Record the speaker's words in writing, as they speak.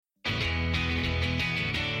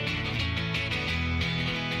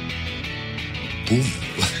boom.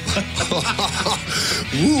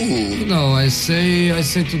 Ooh. No, I say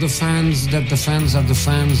to the fans that the fans are the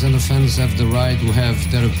fans, and the fans have the right to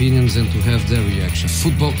have their opinions and to have their reaction.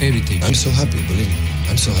 Football heritage. I'm so happy, believe me.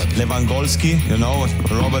 I'm so happy. Lewandowski,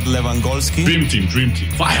 Robert Lewandowski. Dream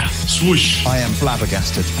team. Fire, swoosh. I am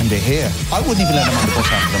flabbergasted, and they're here. I wouldn't even let them on the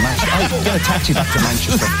bus after the match. I'd get a taxi back to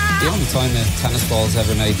Manchester. The only time a tennis ball's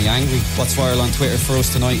ever made me angry. What's viral on Twitter for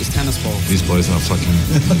us tonight is tennis balls. These boys are fucking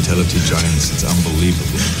mentality giants. It's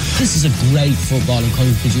unbelievable. This is a great football and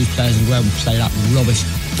couldn't produce players and go out and play that rubbish.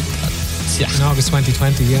 In August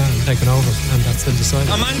 2020, I'm taking over, and that's the decider.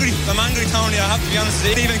 I'm angry, Tony, I have to be honest.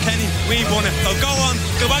 Stephen Kenny, we've won it. So go on,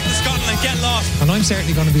 go back to Scotland and get lost. And I'm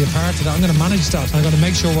certainly going to be a part of that. I'm going to manage that. I'm going to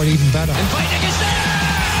make sure we're even better. And fighting is there!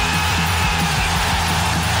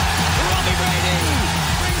 Robbie Brady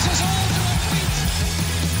brings us all to our feet.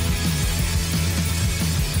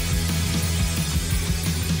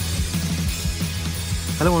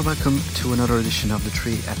 Hello and welcome to another edition of the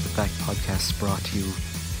Three at the Back podcast, brought to you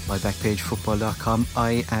by backpagefootball.com.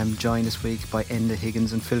 I am joined this week by Enda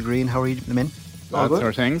Higgins and Phil Green. How are you, men? All good. How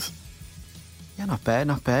are things? Yeah, not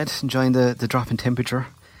bad. Enjoying the drop in temperature.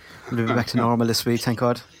 We'll be back to normal this week, thank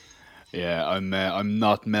God. Yeah, I'm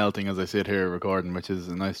not melting as I sit here recording, which is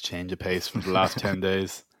a nice change of pace from the last 10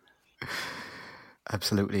 days.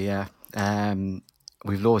 Absolutely, yeah.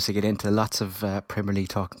 We've loads to get into, lots of Premier League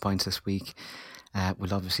talking points this week.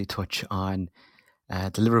 We'll obviously touch on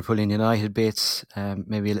the Liverpool and United bits,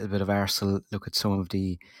 maybe a little bit of Arsenal, look at some of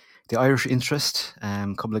the Irish interest,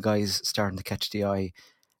 a couple of guys starting to catch the eye,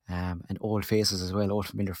 and old faces as well, old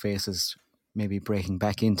familiar faces, maybe breaking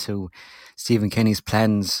back into Stephen Kenny's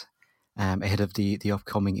plans ahead of the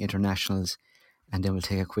upcoming internationals. And then we'll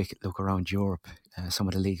take a quick look around Europe, some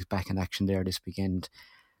of the leagues back in action there this weekend,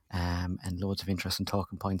 and loads of interesting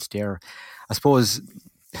talking points there. I suppose...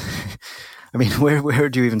 I mean, where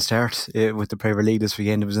do you even start with the Premier League this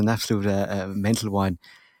weekend? It was an absolute mental one.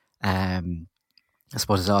 I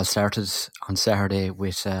suppose it all started on Saturday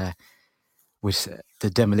with the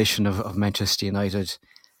demolition of Manchester United,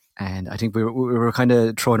 and I think we were kind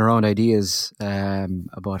of throwing around ideas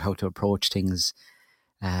about how to approach things.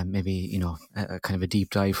 Maybe a kind of a deep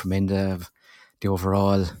dive from Enda of the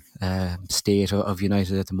overall state of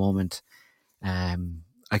United at the moment.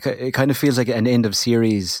 It kind of feels like an end of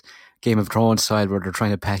series Game of Thrones style, where they're trying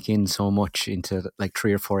to pack in so much into like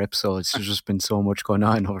 3 or 4 episodes. There's just been so much going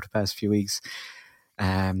on over the past few weeks.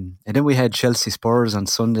 And then we had Chelsea Spurs on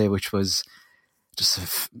Sunday, which was just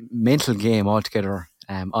a mental game altogether,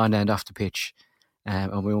 on and off the pitch.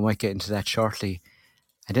 And we might get into that shortly.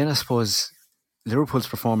 And then I suppose Liverpool's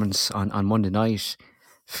performance on Monday night,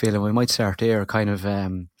 Phil, and we might start there, kind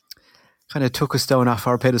of took us down off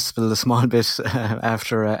our pedestal a small bit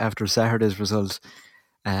after Saturday's result.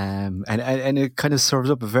 And it kind of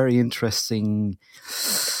serves up a very interesting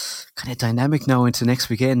kind of dynamic now into next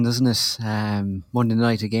weekend, doesn't it? Monday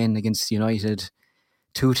night again against United.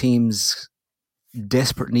 2 teams,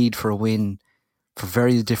 desperate need for a win for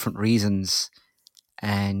very different reasons.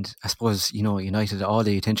 And I suppose, United, all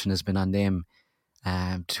the attention has been on them.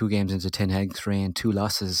 2 games into Ten Hag's reign, 2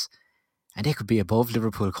 losses. And they could be above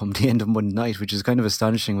Liverpool come the end of Monday night, which is kind of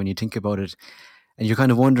astonishing when you think about it. And you're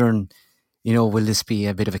kind of wondering, will this be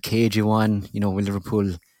a bit of a cagey one? Will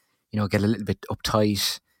Liverpool, get a little bit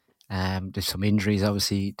uptight? There's some injuries,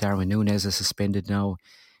 obviously. Darwin Núñez is suspended now.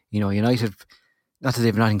 United, not that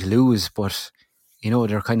they've nothing to lose, but,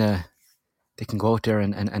 they're kind of, they can go out there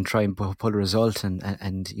and try and pull a result.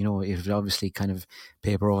 And it would obviously kind of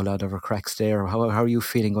paper all out over cracks there. How are you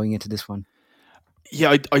feeling going into this one?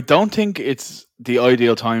 Yeah, I don't think it's the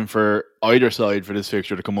ideal time for either side for this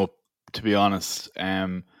fixture to come up, to be honest.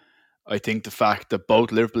 I think the fact that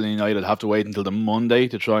both Liverpool and United have to wait until the Monday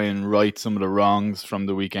to try and right some of the wrongs from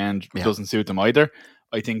the weekend doesn't suit them either.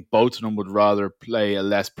 I think both of them would rather play a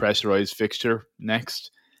less pressurised fixture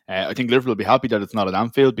next. I think Liverpool will be happy that it's not at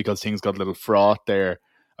Anfield, because things got a little fraught there,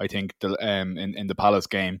 I think, in the Palace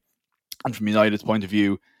game. And from United's point of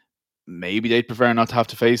view, maybe they'd prefer not to have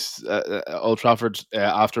to face Old Trafford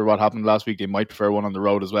after what happened last week. They might prefer one on the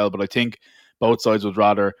road as well. But I think both sides would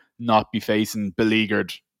rather not be facing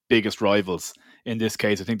beleaguered biggest rivals. In this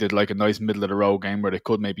case, I think they'd like a nice middle of the road game where they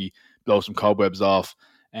could maybe blow some cobwebs off.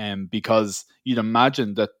 Because you'd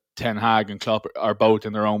imagine that Ten Hag and Klopp are both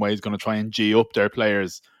in their own ways going to try and G up their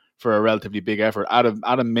players for a relatively big effort. At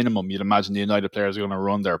a minimum, you'd imagine the United players are going to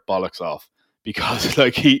run their bollocks off. Because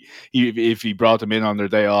if he brought them in on their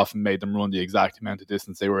day off and made them run the exact amount of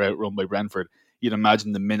distance they were outrun by Brentford, you'd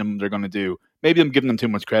imagine the minimum they're going to do. Maybe I'm giving them too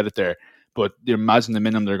much credit there, but you imagine the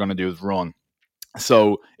minimum they're going to do is run.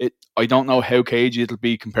 So I don't know how cagey it'll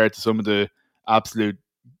be compared to some of the absolute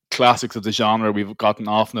classics of the genre we've gotten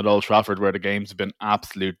often at Old Trafford, where the games have been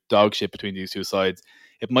absolute dog shit between these two sides.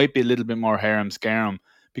 It might be a little bit more harem-scarum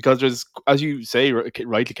because there's, as you say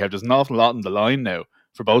rightly, Kev, there's an awful lot on the line now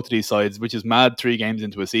for both of these sides, which is mad 3 games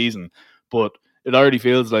into a season. But it already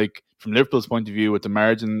feels like, from Liverpool's point of view, with the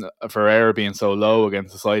margin for error being so low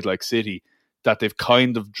against a side like City, that they've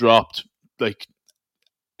kind of dropped like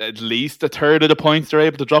at least a third of the points they're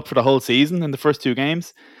able to drop for the whole season in the first 2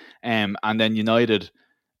 games. And then United,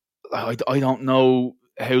 I don't know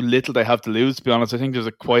how little they have to lose, to be honest. I think there's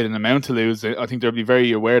quite an amount to lose. I think they'll be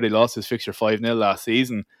very aware they lost this fixture 5-0 last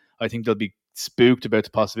season. I think they'll be spooked about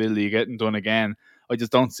the possibility of getting done again. I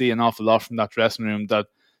just don't see an awful lot from that dressing room that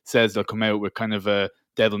says they'll come out with kind of a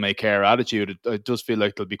devil-may-care attitude. It does feel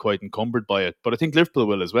like they'll be quite encumbered by it. But I think Liverpool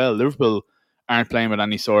will as well. Liverpool aren't playing with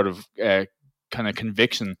any sort of kind of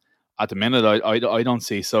conviction at the minute. I don't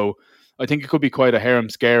see. So I think it could be quite a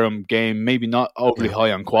harem-scarum game, maybe not overly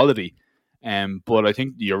high on quality. But I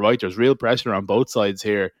think you're right. There's real pressure on both sides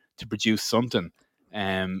here to produce something.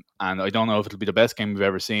 And I don't know if it'll be the best game we've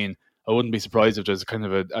ever seen. I wouldn't be surprised if there's kind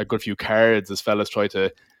of a good few cards as fellas try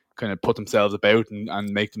to kind of put themselves about and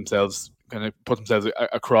make themselves kind of put themselves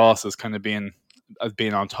across as kind of being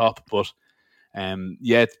on top. But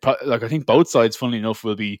like I think both sides, funnily enough,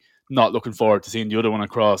 will be not looking forward to seeing the other one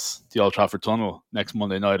across the Old Trafford tunnel next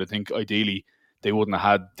Monday night. I think ideally they wouldn't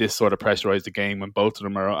have had this sort of pressurised the game when both of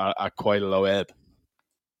them are at quite a low ebb.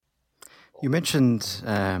 You mentioned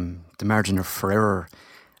the margin for error,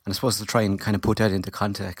 and I suppose to try and kind of put that into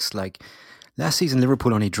context, like last season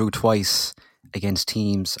Liverpool only drew twice against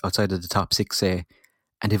teams outside of the top 6, say,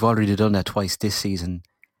 and they've already done that twice this season,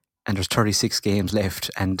 and there's 36 games left.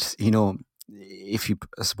 And if you,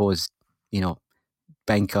 I suppose,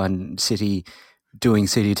 bank on City doing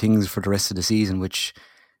City things for the rest of the season, which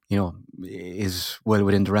is well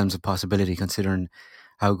within the realms of possibility considering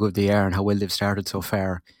how good they are and how well they've started so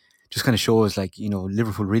far, just kind of shows like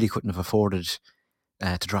Liverpool really couldn't have afforded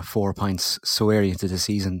to drop 4 points so early into the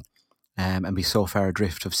season and be so far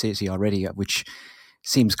adrift of City already, which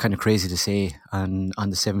seems kind of crazy to say on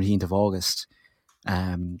the 17th of August.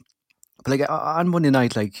 But like on Monday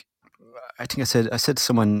night, like I think I said to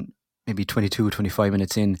someone maybe 22, 25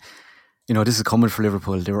 minutes in, this is coming for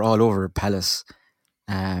Liverpool. They were all over Palace.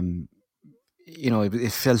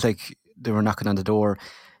 It felt like they were knocking on the door.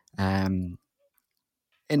 And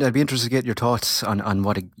I'd be interested to get your thoughts on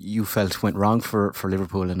what you felt went wrong for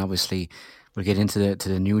Liverpool. And obviously, we'll get into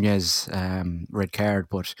the Nunez red card.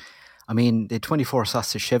 But I mean, they had 24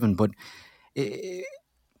 shots to 7. But it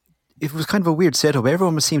was kind of a weird setup.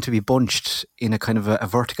 Everyone seemed to be bunched in a kind of a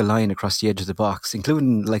vertical line across the edge of the box,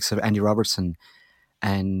 including the likes of Andy Robertson.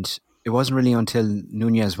 And it wasn't really until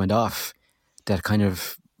Nunez went off that kind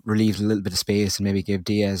of relieved a little bit of space and maybe gave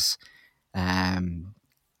Diaz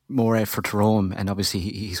more effort to roam. And obviously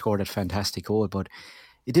he scored that fantastic goal. But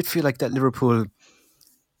it did feel like that Liverpool,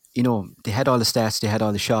 they had all the stats, they had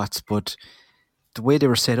all the shots, but the way they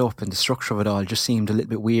were set up and the structure of it all just seemed a little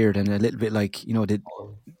bit weird and a little bit like,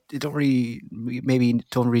 they don't really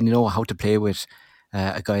know how to play with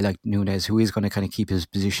a guy like Nunez, who is going to kind of keep his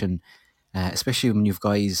position, especially when you've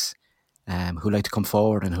guys who like to come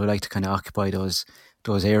forward and who like to kind of occupy those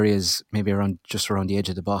areas, maybe just around the edge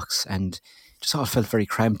of the box, and just all felt very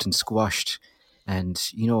cramped and squashed. And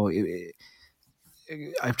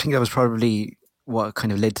I think that was probably what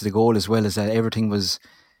kind of led to the goal as well, is that everything was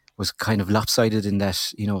kind of lopsided in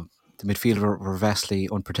that the midfield were vastly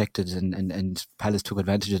unprotected, and Palace took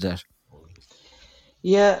advantage of that.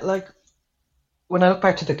 Yeah, like when I look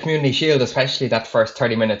back to the Community Shield, especially that first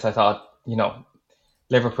 30 minutes, I thought,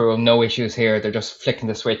 Liverpool, no issues here. They're just flicking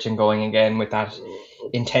the switch and going again with that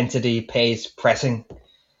intensity, pace, pressing.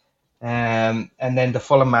 And then the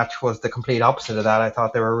Fulham match was the complete opposite of that. I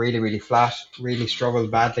thought they were really, really flat, really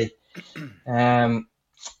struggled badly.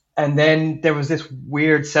 And then there was this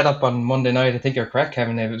weird setup on Monday night. I think you're correct,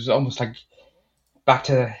 Kevin. It was almost like back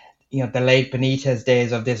to the late Benitez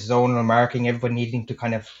days of this zonal marking, everyone needing to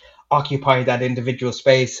kind of occupy that individual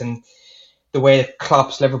space. And the way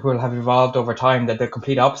Klopp's Liverpool have evolved over time, that the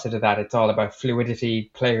complete opposite of that. It's all about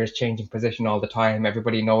fluidity, players changing position all the time,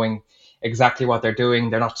 everybody knowing exactly what they're doing.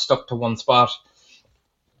 They're not stuck to one spot.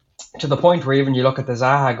 To the point where even you look at the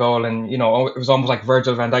Zaha goal and, it was almost like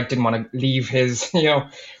Virgil van Dijk didn't want to leave his,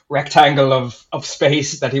 rectangle of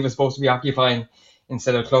space that he was supposed to be occupying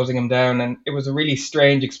instead of closing him down. And it was a really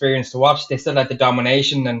strange experience to watch. They still had the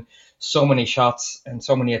domination and so many shots and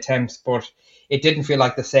so many attempts, but it didn't feel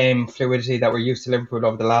like the same fluidity that we're used to Liverpool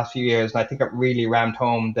over the last few years. And I think it really rammed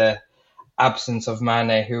home the absence of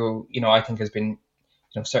Mane, who, I think has been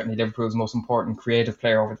certainly Liverpool's most important creative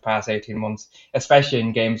player over the past 18 months, especially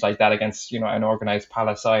in games like that against, an organised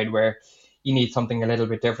Palace side where you need something a little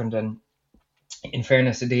bit different. And in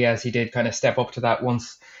fairness to Diaz, he did kind of step up to that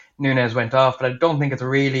once Núñez went off. But I don't think it's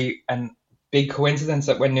really a big coincidence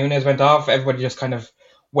that when Núñez went off, everybody just kind of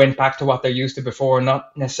went back to what they're used to before,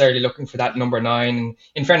 not necessarily looking for that number 9. And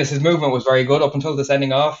in fairness, his movement was very good up until the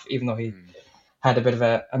sending off, even though he had a bit of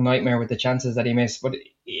a nightmare with the chances that he missed. But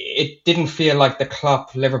it didn't feel like the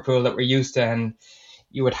Klopp Liverpool that we're used to. And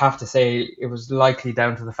you would have to say it was likely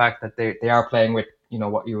down to the fact that they are playing with,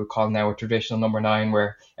 what you would call now a traditional number 9,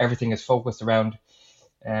 where everything is focused around,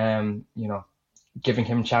 giving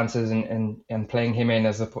him chances and playing him in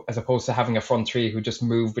as opposed to having a front three who just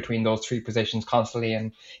move between those 3 positions constantly,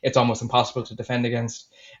 and it's almost impossible to defend against.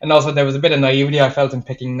 And also there was a bit of naivety I felt in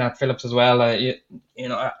picking Nat Phillips as well. I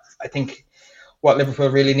think what Liverpool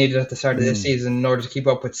really needed at the start of this season in order to keep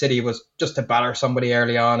up with City was just to batter somebody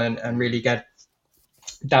early on and really get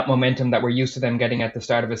that momentum that we're used to them getting at the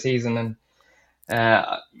start of a season. And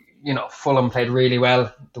Fulham played really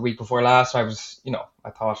well the week before last. I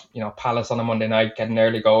thought, Palace on a Monday night, get an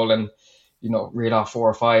early goal and, reel off 4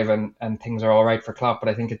 or 5 and things are all right for Klopp. But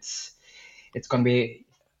I think it's going to be,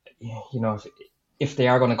 if they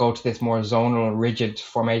are going to go to this more zonal, rigid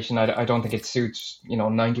formation, I don't think it suits,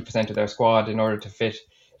 90% of their squad in order to fit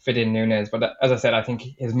in Núñez. But as I said, I think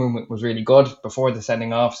his movement was really good before the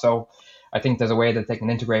sending off. So I think there's a way that they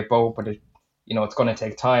can integrate both, but it's going to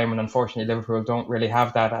take time. And unfortunately, Liverpool don't really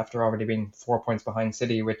have that after already being 4 points behind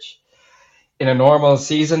City, which in a normal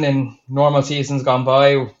season, in normal seasons gone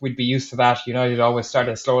by, we'd be used to that. United always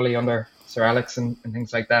started slowly under Sir Alex and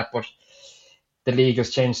things like that. But the league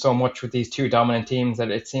has changed so much with these 2 dominant teams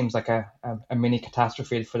that it seems like a mini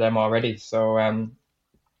catastrophe for them already. So,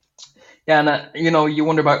 you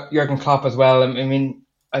wonder about Jurgen Klopp as well. I mean,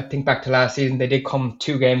 I think back to last season, they did come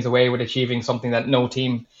 2 games away with achieving something that no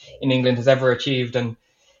team in England has ever achieved, and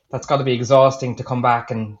that's got to be exhausting to come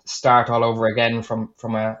back and start all over again from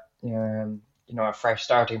a fresh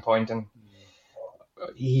starting point. And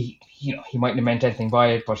he mightn't have meant anything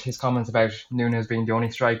by it, but his comments about Núñez being the only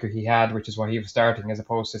striker he had, which is why he was starting, as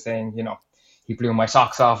opposed to saying, he blew my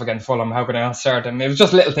socks off against Fulham, how could I not start him? It was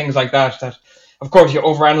just little things like that of course you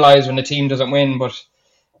overanalyze when the team doesn't win, but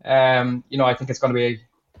I think it's going to be,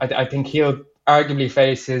 I think he'll arguably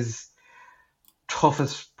face his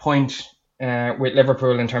toughest point with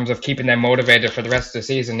Liverpool in terms of keeping them motivated for the rest of the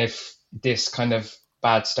season if this kind of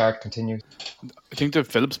bad start continues. I think the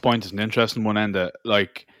Phillips point is an interesting one, and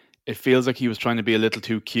it feels like he was trying to be a little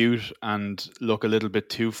too cute and look a little bit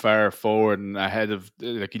too far forward and ahead of,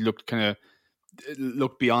 he looked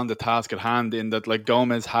beyond the task at hand, in that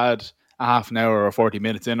Gomez had a half an hour or 40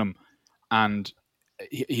 minutes in him, and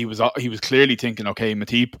he was clearly thinking, okay,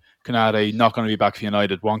 Matip, Konate not going to be back for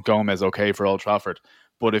United, want Gomez okay for Old Trafford.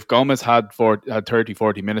 But if Gomez had 30,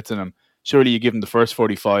 40 minutes in him, surely you give him the first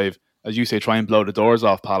 45, as you say, try and blow the doors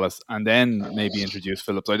off Palace, and then maybe introduce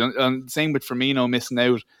Phillips. Same with Firmino missing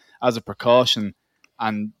out as a precaution,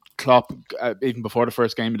 and Klopp, even before the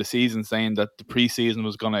first game of the season, saying that the pre-season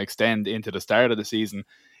was going to extend into the start of the season.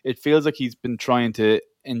 It feels like he's been trying to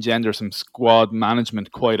engender some squad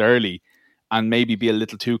management quite early, and maybe be a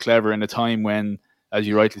little too clever in a time when, as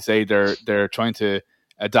you rightly say, they're trying to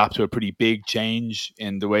adapt to a pretty big change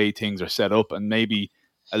in the way things are set up, and maybe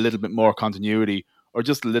a little bit more continuity, or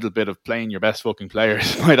just a little bit of playing your best fucking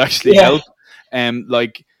players might actually help.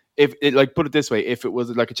 If it, put it this way, if it was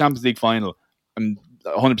like a Champions League final, I'm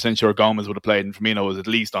 100% sure Gomez would have played, and Firmino was at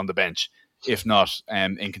least on the bench, if not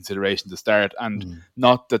in consideration to start. And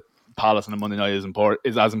not that Palace on a Monday night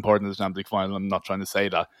is as important as the Champions League final. I'm not trying to say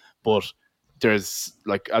that, but there's,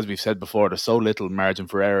 as we've said before, there's so little margin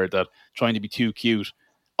for error that trying to be too cute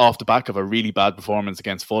off the back of a really bad performance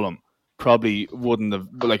against Fulham probably wouldn't have,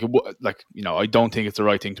 I don't think it's the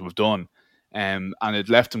right thing to have done. And it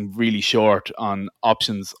left him really short on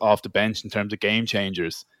options off the bench in terms of game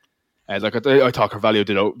changers. I thought Carvalho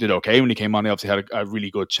did okay when he came on. He obviously had a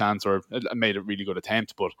really good chance, or made a really good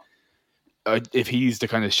attempt, but if he's the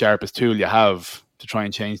kind of sharpest tool you have to try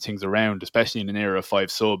and change things around, especially in an era of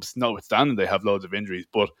 5 subs, notwithstanding they have loads of injuries,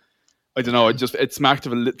 but I don't know, it smacked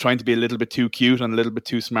of trying to be a little bit too cute and a little bit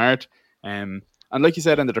too smart. And like you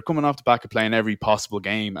said, and they're coming off the back of playing every possible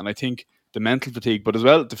game, and I think the mental fatigue, but as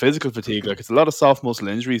well the physical fatigue, it's a lot of soft muscle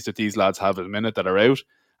injuries that these lads have at the minute that are out,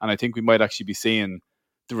 and I think we might actually be seeing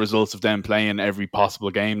the results of them playing every possible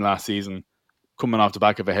game last season coming off the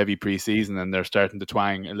back of a heavy pre-season, and they're starting to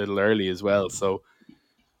twang a little early as well. So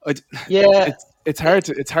it's hard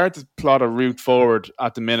to plot a route forward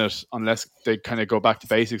at the minute unless they kind of go back to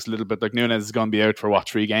basics a little bit. Like Núñez is going to be out for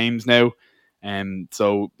 3 games now.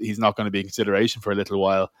 So he's not going to be in consideration for a little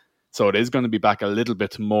while. So it is going to be back a little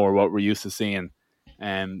bit more what we're used to seeing.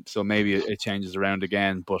 So maybe it changes around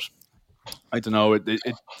again, but I don't know. It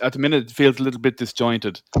at the minute it feels a little bit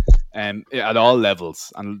disjointed, at all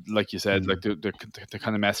levels. And like you said, like the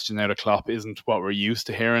kind of messaging out of Klopp isn't what we're used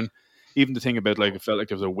to hearing. Even the thing about like it felt like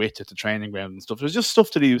there was a witch at the training ground and stuff. There's just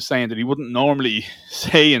stuff that he was saying that he wouldn't normally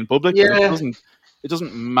say in public. Yeah. It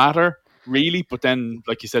doesn't matter really. But then,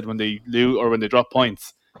 like you said, when they lose or when they drop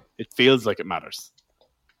points, it feels like it matters.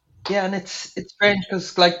 Yeah, and it's strange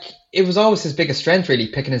because like it was always his biggest strength, really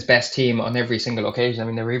picking his best team on every single occasion. I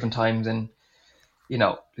mean, there were even times in,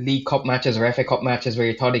 League Cup matches or FA Cup matches where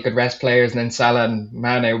you thought he could rest players, and then Salah and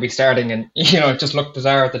Mane would be starting, and it just looked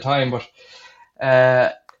bizarre at the time. But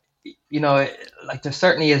like there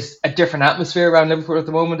certainly is a different atmosphere around Liverpool at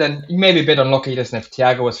the moment, and you may be a bit unlucky. Listen, if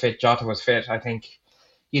Thiago was fit, Jota was fit, I think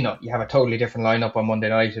you have a totally different lineup on Monday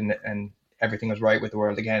night, and everything was right with the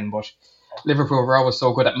world again. But Liverpool were always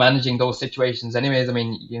so good at managing those situations anyways. I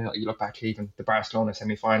mean, you look back to even the Barcelona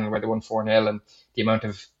semi-final where they won 4-0 and the amount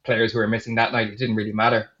of players who were missing that night, it didn't really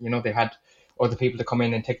matter. They had other people to come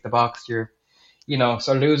in and tick the box.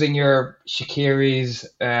 So losing your Shaqiris,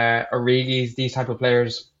 Origis, these type of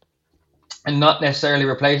players and not necessarily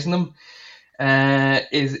replacing them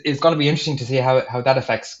is going to be interesting to see how that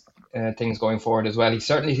affects things going forward as well. He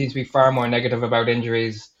certainly seems to be far more negative about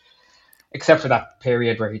injuries, except for that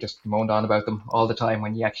period where he just moaned on about them all the time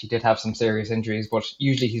when he actually did have some serious injuries. But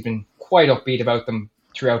usually he's been quite upbeat about them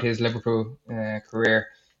throughout his Liverpool career.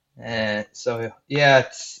 So yeah,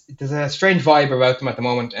 there's a strange vibe about them at the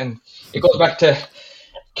moment. And it goes back to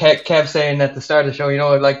Kev saying at the start of the show,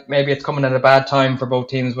 like maybe it's coming at a bad time for both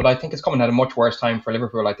teams, but I think it's coming at a much worse time for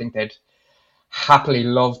Liverpool. I think they'd happily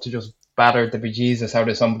love to just batter the bejesus out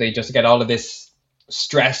of somebody just to get all of this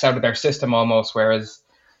stress out of their system almost, whereas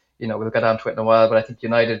we'll get onto it in a while, but I think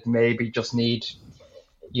United maybe just need,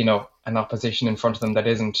 an opposition in front of them that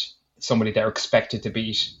isn't somebody they're expected to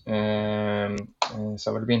beat. So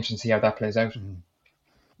it'll be interesting to see how that plays out.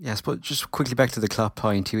 Yes, but just quickly back to the Klopp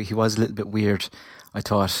point, he was a little bit weird, I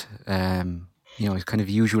thought. His kind of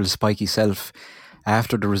usual spiky self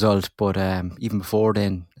after the result, but even before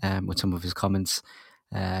then, with some of his comments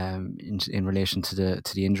in relation to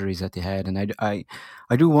the injuries that they had, and I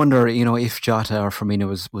do wonder, if Jota or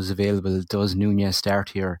Firmino was available, does Nunez start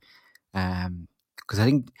here? Because I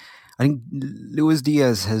think Luis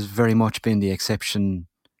Diaz has very much been the exception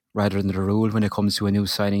rather than the rule when it comes to a new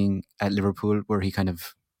signing at Liverpool, where he kind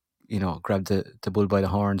of grabbed the bull by the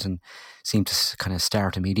horns and seemed to kind of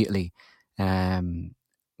start immediately.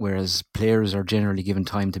 Whereas players are generally given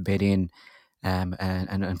time to bed in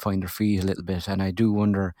and find their feet a little bit. And I do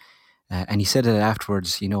wonder, and he said it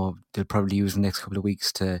afterwards, they'll probably use the next couple of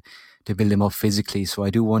weeks to build him up physically. So I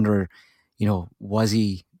do wonder, was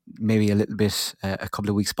he maybe a little bit a couple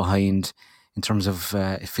of weeks behind in terms of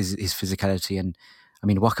his physicality? And I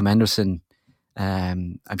mean, Joachim Anderson,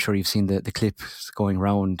 I'm sure you've seen the clips going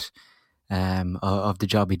around of the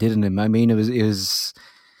job he did in him. I mean, it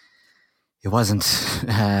wasn't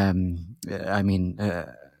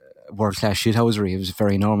world-class shithousery. It was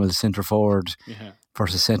very normal centre forward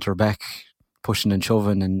versus centre back, pushing and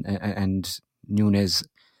shoving, and Nunez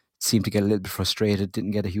seemed to get a little bit frustrated,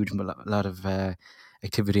 didn't get a huge lot of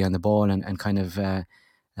activity on the ball, and kind of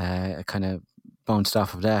bounced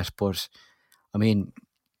off of that. But I mean,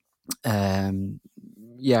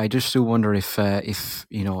 I just do wonder if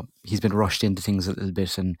he's been rushed into things a little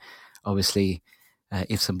bit, and obviously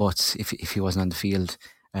ifs and buts if he wasn't on the field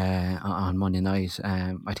on Monday night.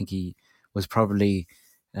 I think he was probably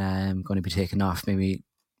going to be taken off maybe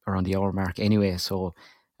around the hour mark anyway, so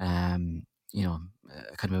kind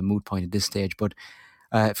of a moot point at this stage. But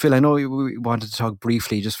Phil, I know we wanted to talk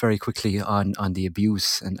briefly, just very quickly, on the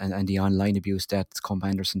abuse and the online abuse that's come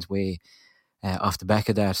Anderson's way off the back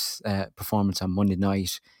of that performance on Monday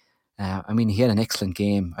night. I mean, he had an excellent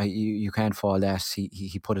game. You can't fault that.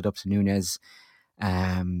 He put it up to Nunez.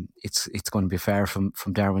 It's going to be far from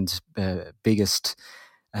Darwin's biggest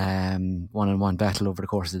one-on-one battle over the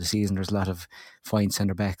course of the season. There's a lot of fine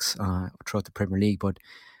centre backs throughout the Premier League, but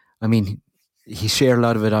I mean, he shared a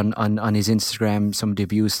lot of it on his Instagram. Some of the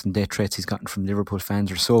abuse and death threats he's gotten from Liverpool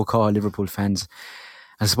fans or so-called Liverpool fans.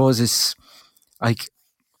 I suppose it's like,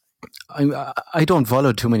 I don't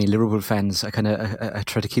follow too many Liverpool fans. I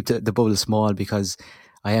try to keep the bubble small, because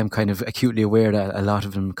I am kind of acutely aware that a lot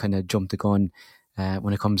of them kind of jump the gun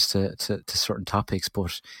when it comes to certain topics.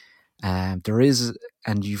 But there is,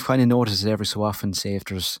 and you've kind of noticed it every so often, say if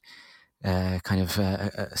there's kind of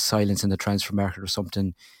a silence in the transfer market or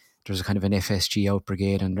something, there's a kind of an FSG out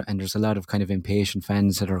brigade, and there's a lot of kind of impatient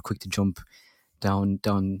fans that are quick to jump down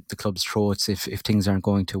the club's throats if things aren't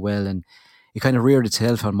going too well, and it kind of reared its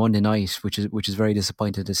head on Monday night, which is very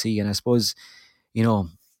disappointing to see. And I suppose,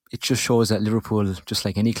 it just shows that Liverpool, just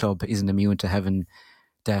like any club, isn't immune to having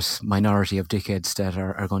that minority of dickheads that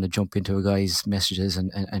are going to jump into a guy's messages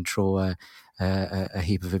and throw a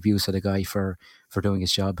heap of abuse at a guy for doing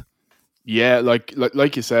his job. Yeah,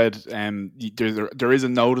 like you said, there is a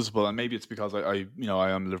noticeable, and maybe it's because I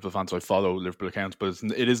am a Liverpool fan, so I follow Liverpool accounts, but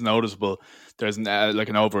it is noticeable. There's an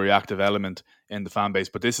overreactive element in the fan base,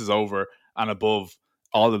 but this is over and above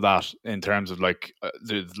all of that in terms of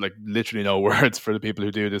there's literally no words for the people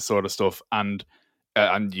who do this sort of stuff, and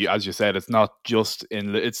as you said, it's not just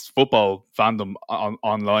it's football fandom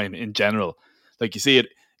online in general. Like you see it,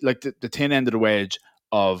 like the thin end of the wedge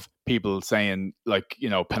of people saying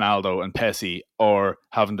Pinaldo and Pessi, or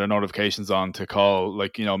having their notifications on to call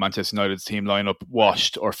Manchester United's team lineup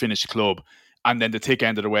washed or finished club, and then the thick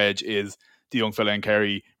end of the wedge is the young fella in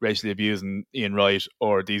Kerry racially abusing Ian Wright,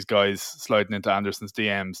 or these guys sliding into Anderson's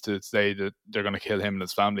DMs to say that they're going to kill him and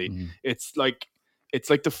his family. Mm-hmm. It's like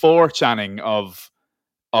the 4channing of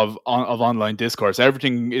online discourse.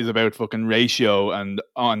 Everything is about fucking ratio and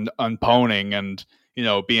poning and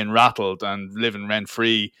being rattled and living rent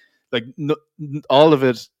free. All of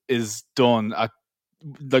it is done at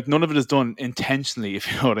none of it is done intentionally,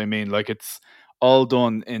 if you know what I mean. It's all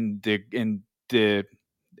done in the kind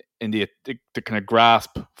of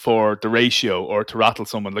grasp for the ratio or to rattle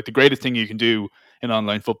someone. The greatest thing you can do in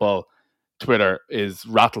online football Twitter is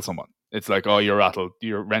rattle someone. It's like, oh, you're rattled,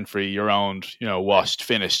 you're rent free, you're owned, washed,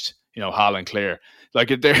 finished, hall and clear.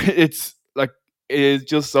 It's it is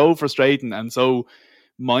just so frustrating and so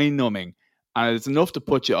mind numbing, and it's enough to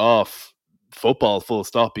put you off football full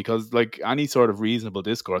stop, because any sort of reasonable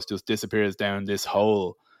discourse just disappears down this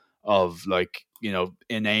hole of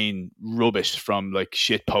inane rubbish from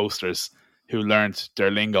shit posters who learnt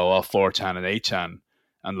their lingo off 4chan and 8chan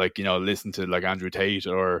and listen to Andrew Tate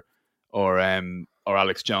or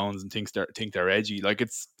Alex Jones and think they're edgy.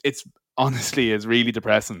 It's honestly is really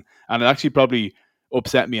depressing, and it actually probably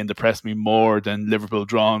upset me and depressed me more than Liverpool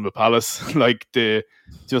drawing with Palace.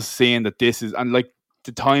 Just seeing that this is, and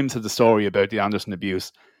the Times had the story about the Anderson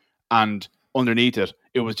abuse, and underneath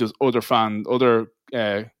it was just other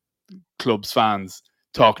clubs fans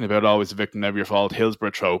talking about always a victim, never your fault,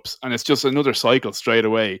 Hillsborough tropes, and it's just another cycle straight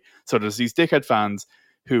away. So there's these dickhead fans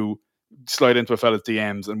who slide into a fella's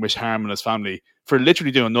DMs and wish harm on his family for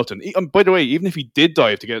literally doing nothing. By the way, even if he did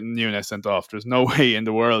die to get Nunes sent off, there's no way in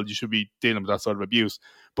the world you should be dealing with that sort of abuse.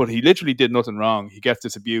 But he literally did nothing wrong. He gets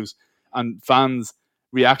this abuse, and fans'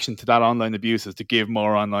 reaction to that online abuse is to give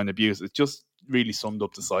more online abuse. It just really summed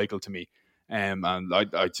up the cycle to me. And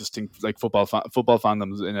I just think football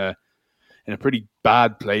fandom's in a pretty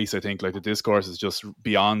bad place. I think the discourse is just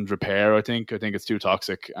beyond repair. I think it's too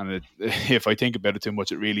toxic, and if I think about it too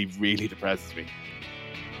much, it really, really depresses me.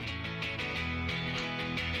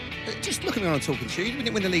 Just looking on Talking Shoe, you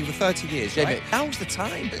didn't win the league for 30 years, right? Now's the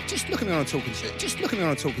time. Just looking on Talking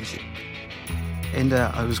Shoe. And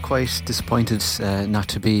I was quite disappointed not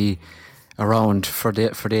to be around for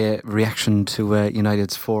the reaction to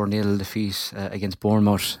United's 4-0 defeat against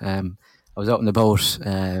Bournemouth. I was out and about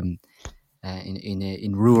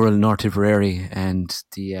in rural North Tipperary, and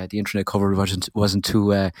the internet cover wasn't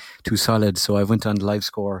too solid, so I went on the live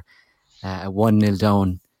score at 1-0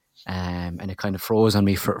 down, and it kind of froze on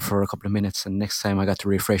me for a couple of minutes, and next time I got to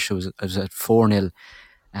refresh I was at 4-0,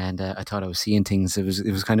 and I thought I was seeing things. It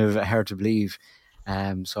was kind of hard to believe,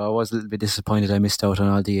 so I was a little bit disappointed I missed out on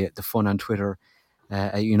all the fun on Twitter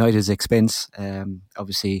at United's expense.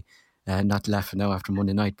 Obviously not laughing now after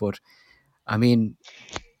Monday night, but I mean,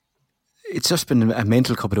 it's just been a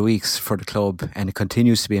mental couple of weeks for the club, and it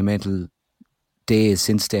continues to be a mental days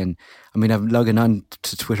since then. I mean, I'm logging on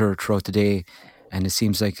to Twitter throughout the day, and it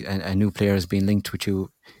seems like a new player is being linked with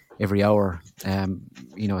you every hour.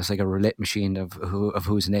 It's like a roulette machine of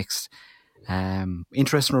who's next.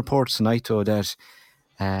 Interesting reports tonight, though, that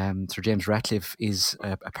Sir James Ratcliffe is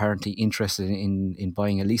apparently interested in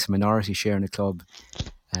buying at least a minority share in the club.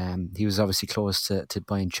 He was obviously close to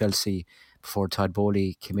buying Chelsea before Todd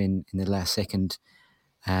Bowley came in the last second.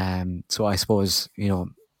 So I suppose,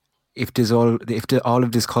 if all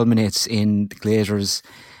of this culminates in the Glazers'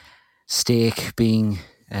 stake being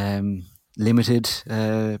limited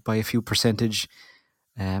by a few percentage,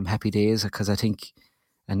 happy days, because I think,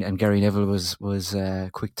 and Gary Neville was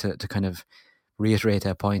quick to kind of reiterate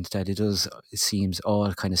that point, that it seems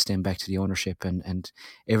all kind of stem back to the ownership, and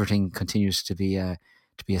everything continues to be a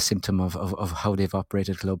symptom of how they've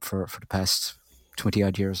operated the club for the past 20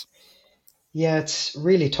 odd years. Yeah, it's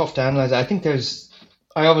really tough to analyse. I think there's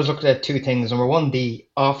I always look at two things. Number one, the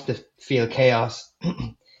off the field chaos,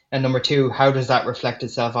 and number two, how does that reflect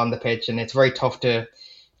itself on the pitch? And it's very tough to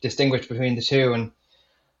distinguish between the two. And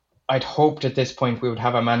I'd hoped at this point we would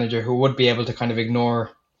have a manager who would be able to kind of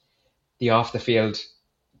ignore the off the field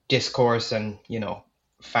discourse and,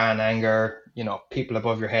 fan anger, people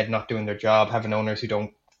above your head not doing their job, having owners who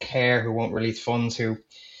don't care, who won't release funds, who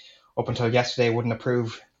up until yesterday wouldn't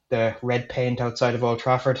approve the red paint outside of Old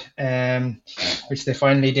Trafford, which they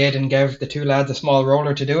finally did, and gave the two lads a small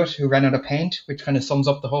roller to do it, who ran out of paint, which kind of sums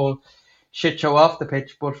up the whole shit show off the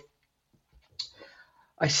pitch. But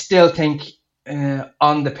I still think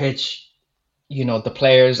on the pitch, the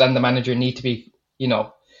players and the manager need to be,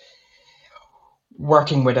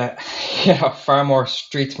 working with far more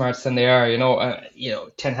street smarts than they are.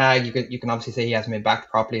 Ten Hag, you can obviously say he hasn't been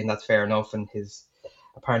backed properly, and that's fair enough. And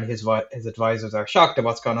apparently his advisors are shocked at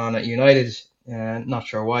what's gone on at United. Not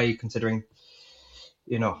sure why, considering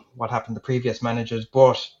what happened to previous managers.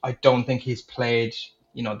 But I don't think he's played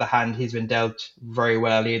the hand he's been dealt very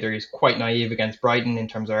well either. He's quite naive against Brighton in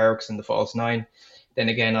terms of Eriksen, the false nine. Then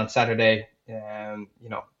again on Saturday,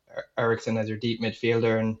 Eriksen as your deep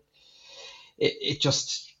midfielder, and it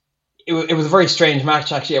was a very strange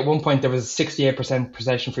match, actually. At one point, there was 68%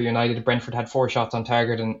 possession for United. Brentford had 4 shots on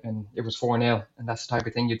target, and it was 4-0. And that's the type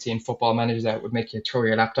of thing you'd see in football managers that would make you throw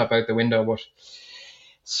your laptop out the window. But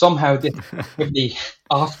somehow this activity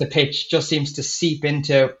off the pitch just seems to seep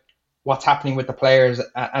into what's happening with the players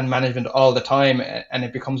and management all the time. And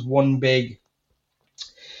it becomes one big,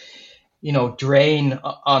 drain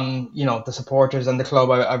on, the supporters and the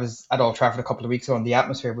club. I was at Old Trafford a couple of weeks ago, and the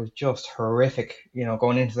atmosphere was just horrific.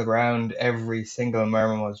 Going into the ground, every single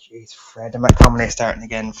murmur was, geez, Freddie McTominay starting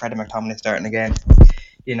again.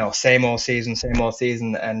 Same old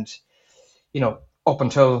season. And, up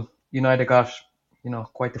until United got,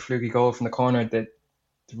 quite the fluky goal from the corner, that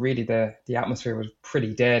really the atmosphere was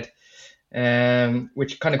pretty dead.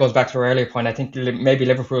 Which kind of goes back to our earlier point. I think maybe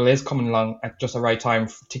Liverpool is coming along at just the right time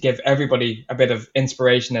to give everybody a bit of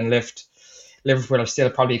inspiration and lift. Liverpool are still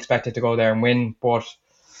probably expected to go there and win, but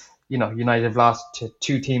United have lost to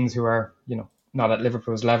 2 teams who are not at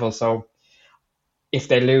Liverpool's level. So if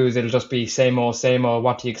they lose, it'll just be same old.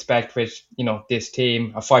 What do you expect with this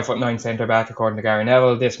team? A 5'9" centre back, according to Gary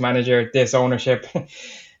Neville. This manager, this ownership,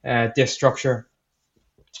 this structure.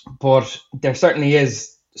 But there certainly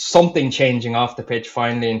is something changing off the pitch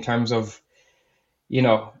finally, in terms of,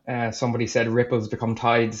 somebody said ripples become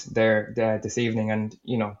tides there this evening. And,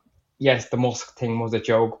 yes, the Musk thing was a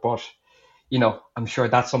joke, but, I'm sure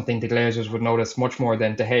that's something the Glazers would notice much more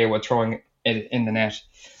than De Gea was throwing it in the net.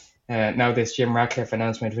 Now this Jim Ratcliffe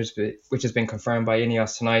announcement, which has been confirmed by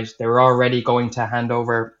Ineos tonight, they're already going to hand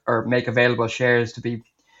over or make available shares to be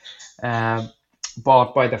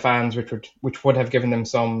bought by the fans, which would have given them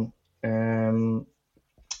some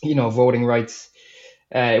voting rights.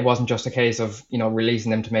 It wasn't just a case of,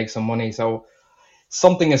 releasing them to make some money. So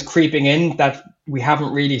something is creeping in that we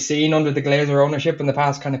haven't really seen under the Glazer ownership in the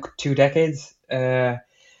past kind of 2 decades. Now,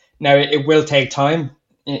 it will take time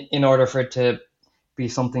in order for it to be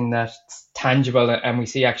something that's tangible and we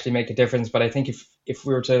see actually make a difference. But I think if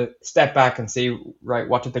we were to step back and see, right,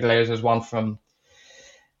 what did the Glazers want from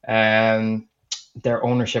their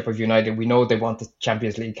ownership of United? We know they want the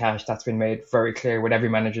Champions League cash. That's been made very clear with every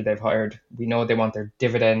manager they've hired. We know they want their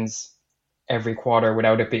dividends every quarter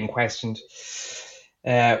without it being questioned.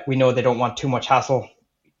 We know they don't want too much hassle,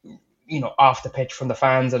 off the pitch from the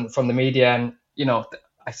fans and from the media. And,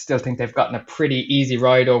 I still think they've gotten a pretty easy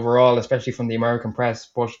ride overall, especially from the American press.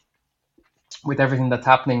 But with everything that's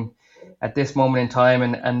happening at this moment in time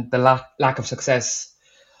and the lack of success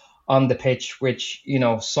on the pitch, which,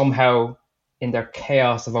 somehow in their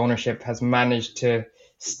chaos of ownership has managed to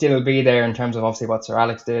still be there, in terms of obviously what Sir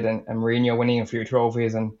Alex did and Mourinho winning a few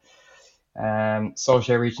trophies and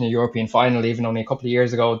Solskjaer reaching a European final even only a couple of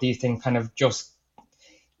years ago. These things kind of just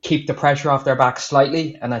keep the pressure off their back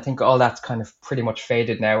slightly, and I think all that's kind of pretty much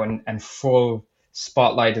faded now, and full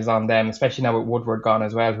spotlight is on them, especially now with Woodward gone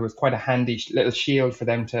as well, who was quite a handy little shield for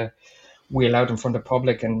them to wheel out in front of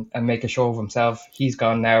public and make a show of himself. He's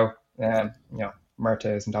gone now.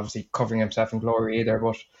 Murta isn't obviously covering himself in glory either,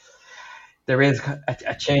 but there is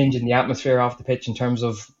a change in the atmosphere off the pitch in terms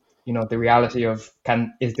of, the reality of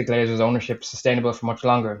is the Glazers' ownership sustainable for much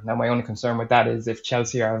longer? Now, my only concern with that is if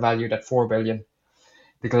Chelsea are valued at 4 billion,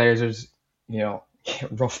 the Glazers,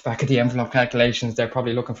 rough back of the envelope calculations, they're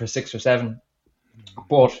probably looking for 6 or 7.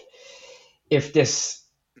 But if this,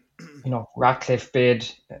 Ratcliffe bid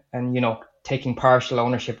and, taking partial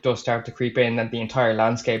ownership does start to creep in, and the entire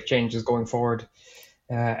landscape changes going forward,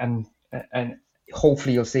 and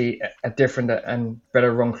hopefully you'll see a different and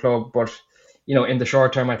better run club. But, in the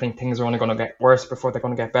short term, I think things are only going to get worse before they're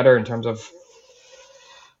going to get better in terms of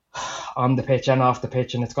on the pitch and off the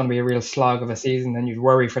pitch. And it's going to be a real slog of a season. And you'd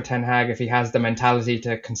worry for Ten Hag if he has the mentality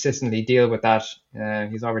to consistently deal with that.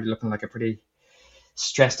 He's already looking like a pretty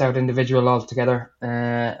stressed out individual altogether,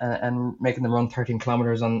 and making them run 13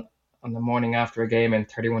 kilometers on the morning after a game in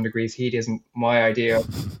 31 degrees heat isn't my idea of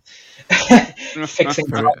fixing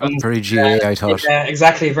problems. Very GA, I thought. Yeah,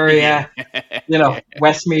 exactly. Very,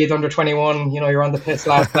 Westmeath under 21, you're on the piss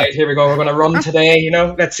last night. Here we go. We're going to run today.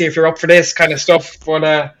 Let's see if you're up for this kind of stuff. But,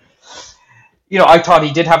 I thought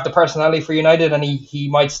he did have the personality for United, and he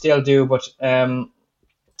might still do. But,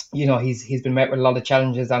 he's been met with a lot of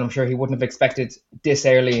challenges that I'm sure he wouldn't have expected this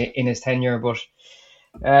early in his tenure. But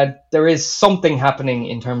there is something happening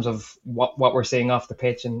in terms of what we're seeing off the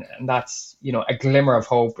pitch, and that's a glimmer of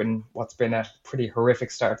hope in what's been a pretty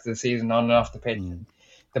horrific start to the season on and off the pitch.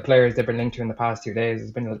 The players they've been linked to in the past 2 days,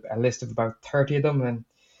 there's been a list of about 30 of them, and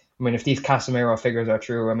I mean, if these Casemiro figures are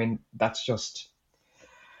true, I mean, that's just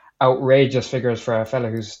outrageous figures for a fella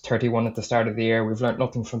who's 31 at the start of the year. We've learned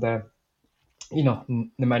nothing from the Nemanja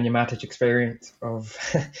Matic experience of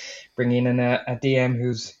bringing in a DM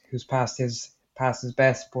who's past his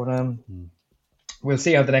best. But we'll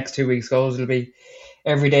see how the next 2 weeks goes. It'll be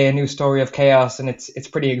every day a new story of chaos, and it's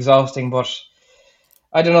pretty exhausting. But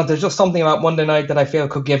I don't know, there's just something about Monday night that I feel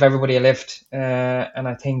could give everybody a lift, and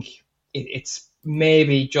I think it's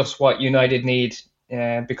maybe just what United need,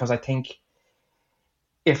 because I think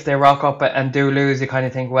if they rock up and do lose, you kind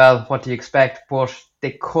of think, well, what do you expect? But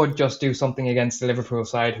they could just do something against the Liverpool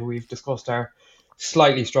side, who we've discussed are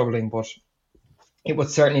slightly struggling, but it would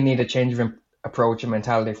certainly need a change of approach and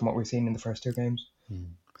mentality from what we've seen in the first 2 games.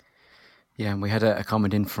 Yeah, and we had a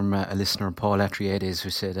comment in from a listener, Paul Atriedes, who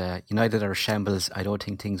said, United are shambles. I don't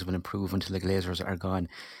think things will improve until the Glazers are gone,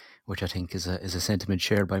 which I think is a sentiment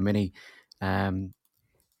shared by many.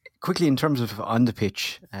 Quickly, in terms of on the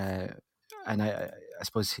pitch, and I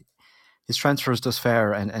suppose his transfers thus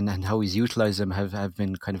far and how he's utilised them have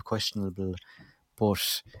been kind of questionable,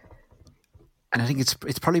 and I think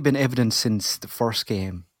it's probably been evident since the first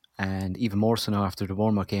game, and even more so now after the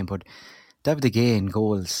Bournemouth game. But David De Gea in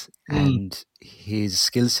goals and his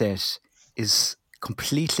skill set is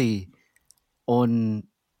completely it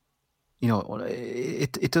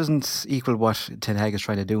doesn't equal what Ten Hag is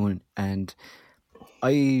trying to do, and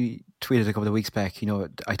I tweeted a couple of weeks back,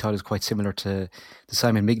 I thought it was quite similar to the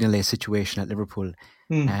Simon Mignolet situation at Liverpool.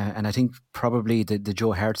 And I think probably the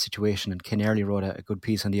Joe Hart situation, and Ken Early wrote a good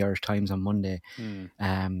piece on the Irish Times on Monday.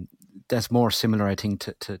 That's more similar, I think,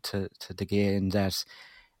 to De Gea, in that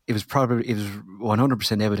it was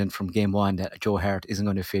 100% evident from game one that Joe Hart isn't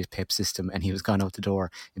going to fit Pep's system, and he was gone out the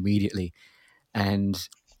door immediately. And,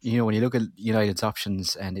 when you look at United's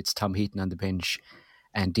options, and it's Tom Heaton on the bench,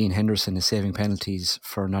 and Dean Henderson is saving penalties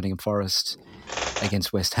for Nottingham Forest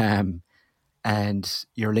against West Ham, and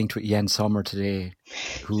you're linked with Jan Sommer today,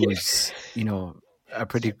 who's a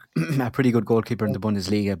pretty good goalkeeper in the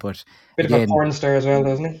Bundesliga, but bit of a porn star as well,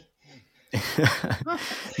 doesn't he?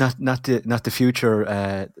 not the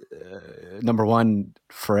future number one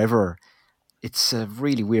forever. It's a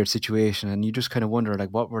really weird situation, and you just kind of wonder,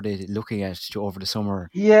 what were they looking at over the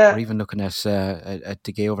summer? Yeah, or even looking at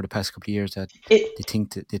De Gea over the past couple of years, that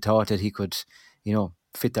they thought that he could,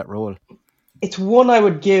 fit that role. It's one I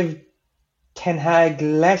would give Ten Hag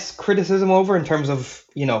less criticism over, in terms of,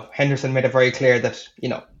 Henderson made it very clear that,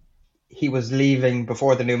 he was leaving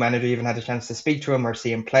before the new manager even had a chance to speak to him or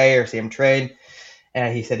see him play or see him train.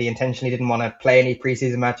 He said he intentionally didn't want to play any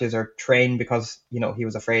preseason matches or train because, he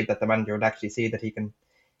was afraid that the manager would actually see that he can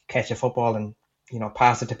catch a football and,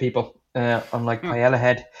 pass it to people, unlike Paella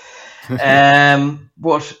Head.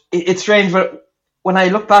 But it's strange. But when I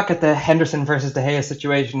look back at the Henderson versus De Gea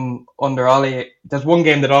situation under Ollie, there's one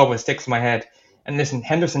game that always sticks in my head. And listen,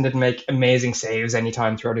 Henderson didn't make amazing saves any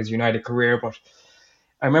time throughout his United career, but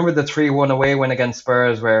I remember the 3-1 away win against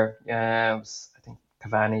Spurs where it was, I think,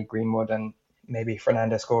 Cavani, Greenwood, and maybe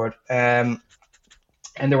Fernandes scored. And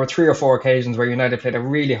there were 3 or 4 occasions where United played a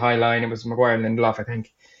really high line. It was Maguire and Lindelof, I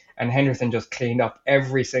think. And Henderson just cleaned up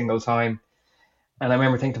every single time. And I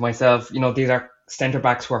remember thinking to myself, these are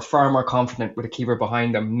centre-backs who are far more confident with a keeper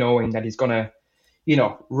behind them, knowing that he's going to,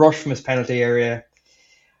 rush from his penalty area,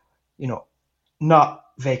 not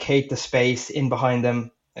vacate the space in behind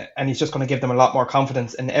them. And he's just going to give them a lot more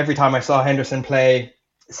confidence. And every time I saw Henderson play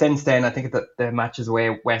since then, I think that the matches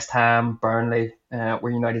away, West Ham, Burnley,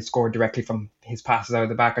 where United scored directly from his passes out of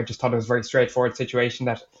the back, I just thought it was a very straightforward situation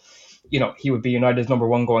that, he would be United's number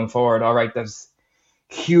one going forward. All right, there's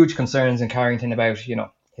huge concerns in Carrington about,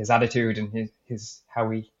 his attitude and his how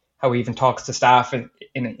he even talks to staff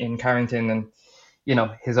in Carrington, and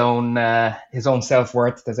his own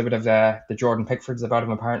self-worth. There's a bit of the Jordan Pickfords about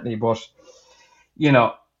him apparently, but you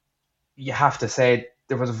have to say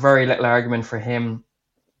there was very little argument for him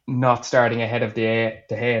not starting ahead of De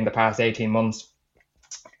Gea in the past 18 months.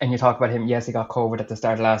 And you talk about him, yes, he got COVID at the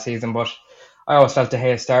start of last season, but I always felt De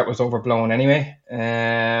Gea's start was overblown anyway.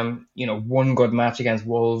 One good match against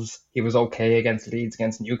Wolves. He was okay against Leeds,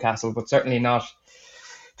 against Newcastle, but certainly not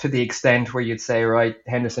to the extent where you'd say, right,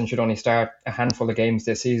 Henderson should only start a handful of games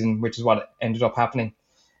this season, which is what ended up happening.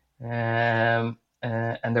 And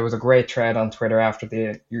there was a great thread on Twitter after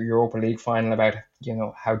the Europa League final about,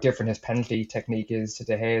 how different his penalty technique is to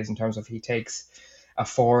De Gea's in terms of he takes a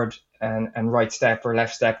forward and right step or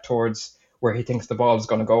left step towards where he thinks the ball is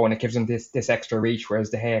going to go, and it gives him this extra reach, whereas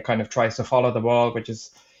De Gea kind of tries to follow the ball, which is,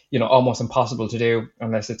 almost impossible to do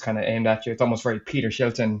unless it's kind of aimed at you. It's almost very Peter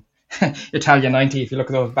Shilton, Italian 90. If you look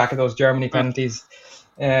at those back of those Germany penalties,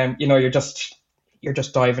 you're just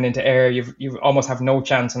diving into air. You almost have no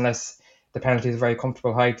chance unless the penalty is a very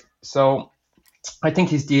comfortable height. So I think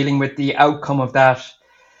he's dealing with the outcome of that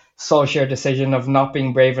Solskjaer decision of not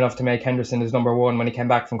being brave enough to make Henderson his number one when he came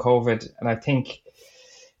back from COVID. And I think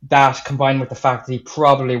that, combined with the fact that he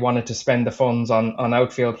probably wanted to spend the funds on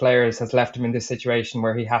outfield players, has left him in this situation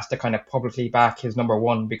where he has to kind of publicly back his number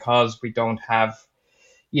one because we don't have,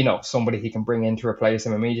 somebody he can bring in to replace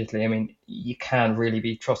him immediately. I mean, you can't really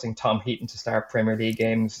be trusting Tom Heaton to start Premier League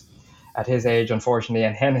games at his age, unfortunately,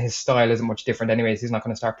 and his style isn't much different anyways. He's not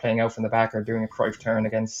going to start playing out from the back or doing a Cruyff turn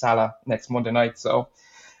against Salah next Monday night. So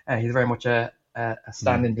he's very much a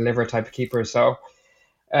stand and deliver type of keeper. So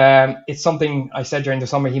it's something I said during the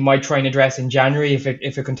summer he might try and address in January if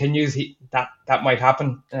it continues. That might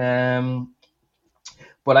happen.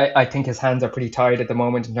 But I think his hands are pretty tied at the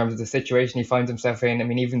moment in terms of the situation he finds himself in. I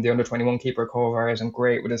mean, even the under-21 keeper Kovar isn't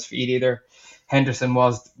great with his feet either. Henderson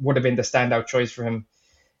would have been the standout choice for him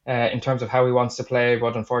in terms of how he wants to play,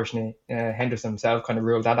 but unfortunately Henderson himself kind of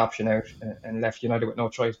ruled that option out and left United with no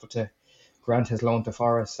choice but to grant his loan to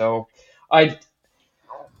Forest. So I'd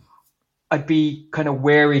be kind of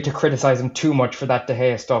wary to criticise him too much for that De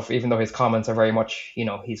Gea stuff, even though his comments are very much,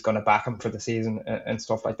 he's going to back him for the season and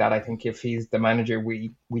stuff like that. I think if he's the manager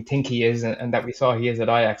we think he is and that we saw he is at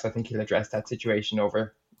Ajax, I think he'll address that situation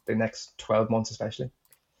over the next 12 months especially.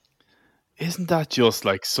 Isn't that just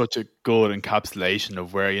like such a good encapsulation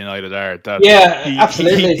of where United are? That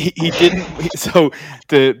absolutely. He didn't. So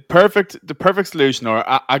the perfect solution, or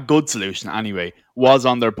a good solution anyway, was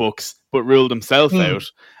on their books, but ruled himself out.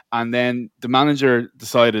 And then the manager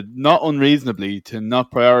decided, not unreasonably, to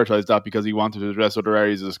not prioritise that because he wanted to address other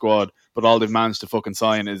areas of the squad. But all they've managed to fucking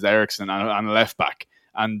sign is Eriksen and a left back,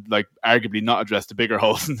 and like arguably not address the bigger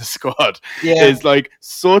holes in the squad. Is like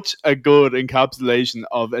such a good encapsulation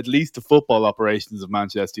of at least the football operations of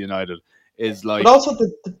Manchester United. Is like, but also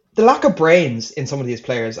the lack of brains in some of these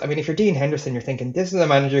players. I mean, if you're Dean Henderson, you're thinking this is a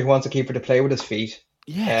manager who wants a keeper to play with his feet.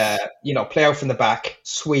 Yes. Play out from the back,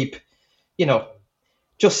 sweep.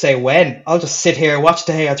 Just say when. I'll just sit here, watch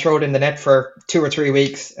De Gea throw it in the net for 2 or 3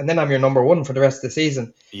 weeks, and then I'm your number one for the rest of the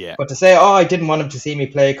season. Yeah. But to say, I didn't want him to see me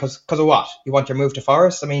play because of what? You want your move to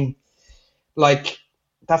Forest? I mean, like,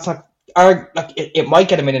 that's not... It might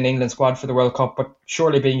get him in an England squad for the World Cup, but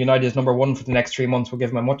surely being United's number one for the next 3 months will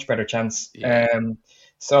give him a much better chance. Yeah.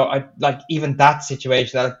 So I like even that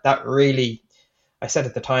situation, that really... I said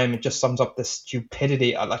at the time, it just sums up the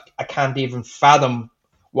stupidity. I can't even fathom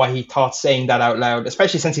why he thought saying that out loud,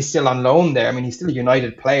 especially since he's still on loan there. I mean, he's still a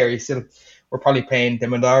United player. We're probably paying the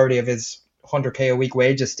minority of his 100k a week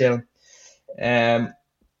wages still.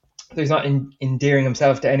 He's not endearing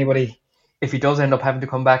himself to anybody if he does end up having to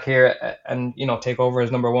come back here and take over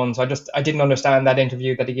as number one. So I didn't understand that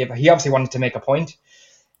interview that he gave. He obviously wanted to make a point,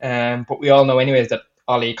 but we all know anyways that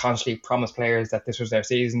Ollie constantly promised players that this was their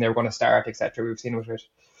season, they were going to start, etc. We've seen it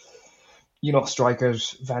with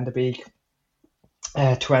strikers, Van de Beek,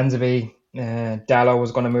 Tuanzebe, Dallo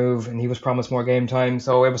was going to move and he was promised more game time,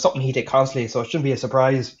 so it was something he did constantly, so it shouldn't be a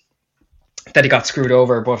surprise that he got screwed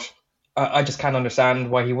over. But I just can't understand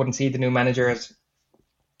why he wouldn't see the new manager as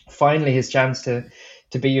finally his chance to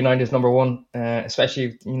be United's number one,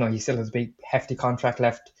 especially he still has a big hefty contract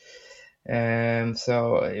left.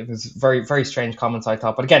 So it was very, very strange comments, I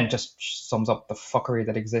thought, but again, just sums up the fuckery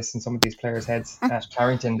that exists in some of these players' heads at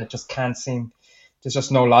Carrington that just can't seem. There's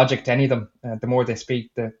just no logic to any of them. The more they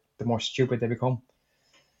speak, the more stupid they become.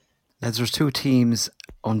 There's 2 teams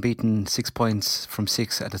unbeaten, 6 points from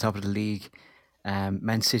 6 at the top of the league,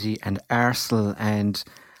 Man City and Arsenal. And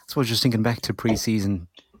I suppose just thinking back to pre-season,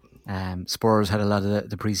 Spurs had a lot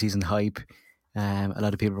of the pre-season hype. A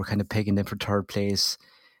lot of people were kind of pegging them for third place.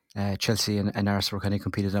 Chelsea and Arsenal were kind of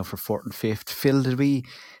competing now for fourth and fifth. Phil, did we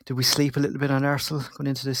sleep a little bit on Arsenal going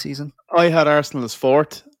into this season? I had Arsenal as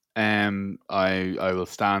fourth. I will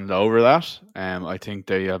stand over that. I think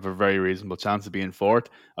they have a very reasonable chance of being fourth.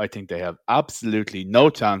 I think they have absolutely no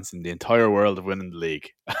chance in the entire world of winning the league.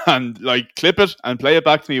 And clip it and play it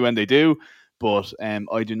back to me when they do. But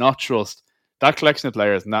I do not trust that collection of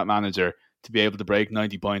players and that manager to be able to break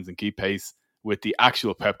 90 points and keep pace with the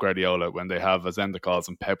actual Pep Guardiola when they have, as Enda calls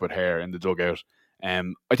him, Pep with hair in the dugout. I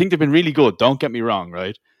think they've been really good. Don't get me wrong,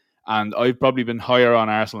 right? And I've probably been higher on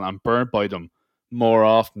Arsenal and burnt by them more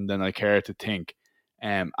often than I care to think.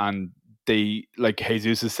 And they,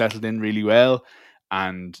 Jesus has settled in really well,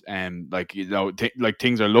 and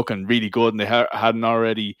things are looking really good, and they had an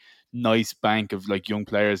already nice bank of young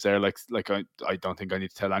players there. I don't think I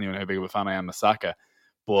need to tell anyone how big of a fan I am of Saka,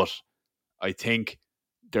 but I think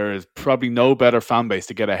there is probably no better fan base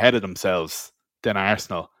to get ahead of themselves than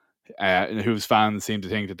Arsenal, whose fans seem to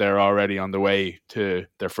think that they're already on the way to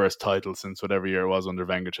their first title since whatever year it was under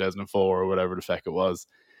Wenger, 2004 or whatever the feck it was.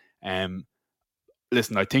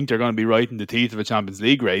 Listen, I think they're going to be right in the teeth of a Champions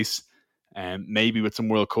League race, maybe with some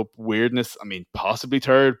World Cup weirdness. I mean, possibly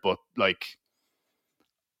third, but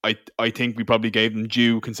I think we probably gave them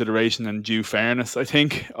due consideration and due fairness, I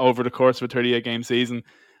think, over the course of a 38-game season.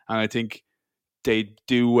 And I think they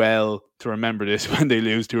do well to remember this when they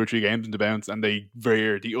lose 2 or 3 games in the bounce and they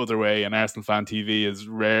veer the other way, and Arsenal fan TV is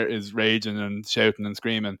raging and shouting and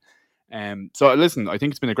screaming. So listen, I think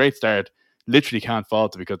it's been a great start. Literally can't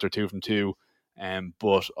fault it because they're 2 from 2.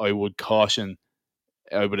 But I would caution,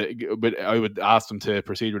 I would ask them to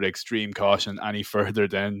proceed with extreme caution any further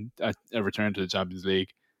than a return to the Champions League.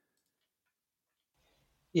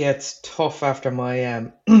 Yeah, it's tough after my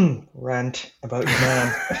rant about your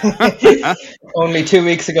man. Only 2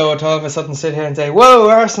 weeks ago, to all of a sudden sit here and say, "Whoa,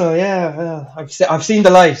 Arsenal! Yeah, well, I've seen the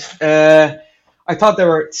light." I thought they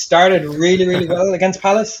were started really, really well against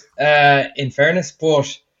Palace. In fairness,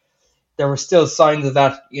 but there were still signs of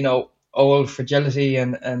that, old fragility,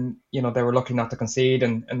 and they were lucky not to concede,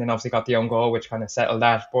 and then obviously got the own goal, which kind of settled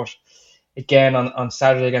that. But again, on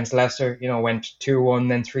Saturday against Leicester, went 2-1,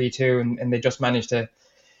 then 3-2, and they just managed to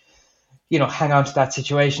hang on to that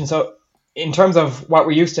situation. So in terms of what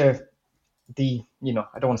we're used to, I don't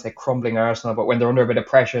want to say crumbling Arsenal, but when they're under a bit of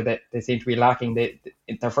pressure, that they seem to be lacking.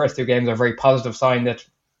 Their first 2 games are a very positive sign that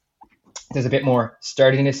there's a bit more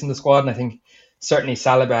sturdiness in the squad. And I think certainly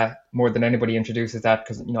Saliba, more than anybody, introduces that,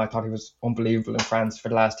 because, I thought he was unbelievable in France for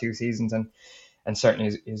the last 2 seasons, and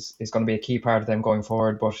certainly is going to be a key part of them going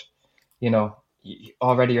forward. But,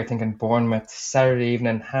 already you're thinking Bournemouth, Saturday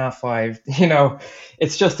evening, 5:30.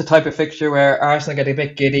 It's just the type of fixture where Arsenal get a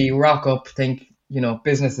bit giddy, rock up, think,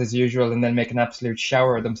 business as usual, and then make an absolute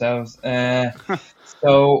shower of themselves.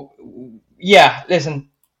 So, yeah, listen,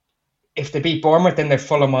 if they beat Bournemouth, then they're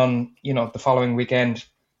Fulham on, the following weekend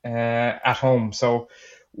at home. So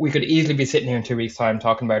we could easily be sitting here in 2 weeks' time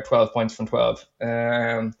talking about 12 points from 12.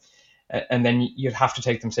 And then you'd have to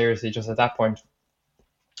take them seriously just at that point.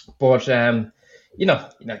 But,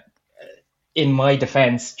 in my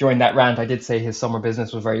defence, during that rant, I did say his summer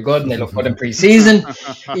business was very good and they looked good in pre-season,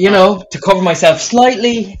 to cover myself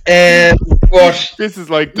slightly. But this is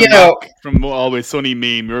like the Mac from Always Sunny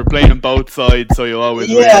meme. You're playing both sides, so you'll always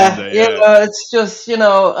win. It's just,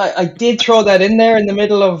 I did throw that in there in the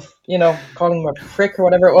middle of, calling him a prick or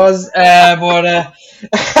whatever it was.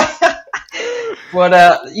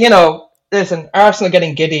 Listen, Arsenal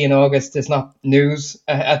getting giddy in August is not news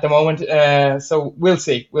at the moment. So we'll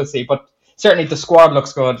see. But certainly the squad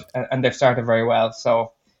looks good and they've started very well.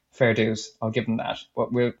 So fair dues. I'll give them that.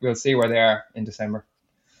 But we'll see where they are in December.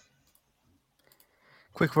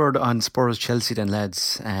 Quick word on Spurs Chelsea then,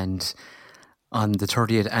 lads. And on the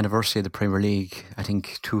 30th anniversary of the Premier League, I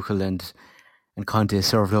think Tuchel and Conte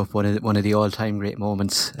served up one of the all-time great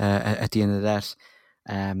moments at the end of that.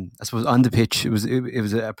 I suppose on the pitch it was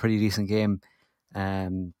a pretty decent game,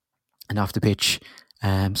 and off the pitch,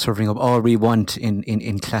 serving up all we want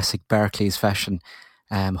in classic Barclays fashion,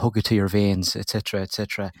 hug it to your veins,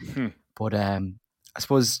 etc. But I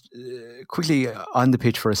suppose quickly on the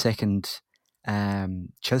pitch for a second,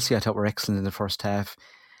 Chelsea I thought were excellent in the first half,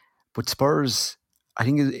 but Spurs, I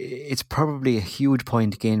think it's probably a huge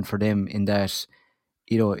point gain for them in that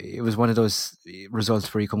it was one of those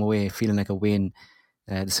results where you come away feeling like a win.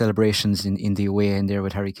 The celebrations in the away end there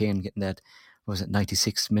with Harry Kane getting that, what was it,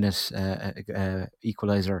 96th minute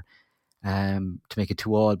equaliser to make it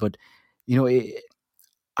 2-2. But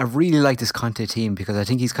I really like this Conte team because I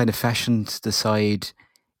think he's kind of fashioned the side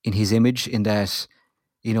in his image, in that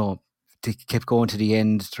they kept going to the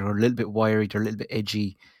end. They're a little bit wiry. They're a little bit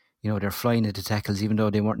edgy. They're flying into tackles, even though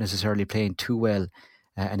they weren't necessarily playing too well.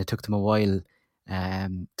 And it took them a while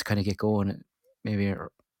to kind of get going, maybe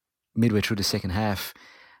midway through the second half.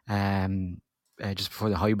 Just before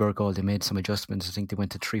the Hyberg goal, they made some adjustments. I think they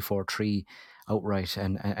went to 3-4-3 outright,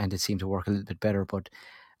 and it seemed to work a little bit better. But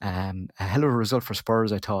a hell of a result for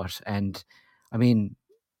Spurs, I thought. And I mean,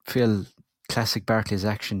 Phil, classic Barclays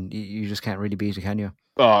action. You just can't really beat it, can you?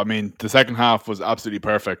 Oh, I mean, the second half was absolutely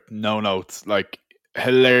perfect. No notes. Like,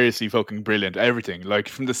 hilariously fucking brilliant. Everything. Like,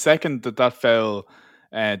 from the second that fell,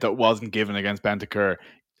 that wasn't given against Bentancur,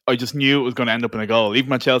 I just knew it was going to end up in a goal. Even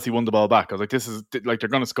when Chelsea won the ball back, I was like, this is, like, they're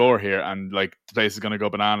going to score here, and, like, the place is going to go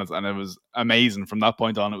bananas. And it was amazing. From that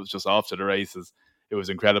point on, it was just off to the races. It was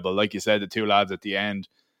incredible. Like you said, the two lads at the end,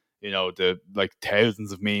 the, like,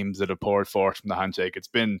 thousands of memes that have poured forth from the handshake. It's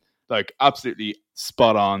been, like, absolutely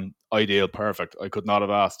spot on, ideal, perfect. I could not have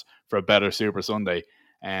asked for a better Super Sunday.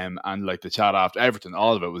 And like the chat after everything,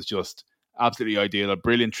 all of it was just absolutely ideal. A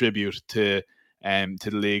brilliant tribute to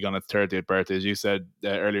the league on its 30th birthday. As you said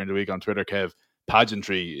earlier in the week on Twitter, Kev,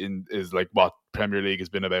 pageantry is like what Premier League has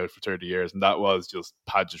been about for 30 years. And that was just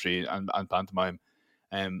pageantry and pantomime.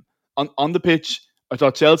 On the pitch, I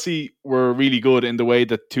thought Chelsea were really good in the way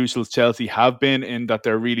that Tuchel's Chelsea have been, in that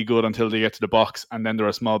they're really good until they get to the box and then they're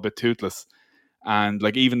a small bit toothless. And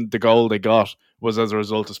like even the goal they got was as a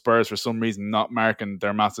result of Spurs for some reason not marking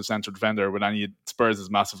their massive central defender with any Spurs'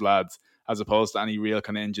 massive lads, as opposed to any real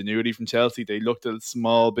kind of ingenuity from Chelsea. They looked a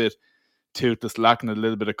small bit toothless, lacking a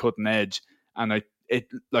little bit of cutting edge. And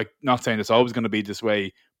not saying it's always going to be this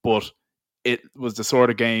way, but it was the sort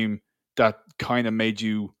of game that kind of made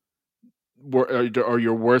you, or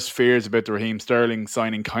your worst fears about the Raheem Sterling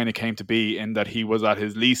signing kind of came to be, in that he was at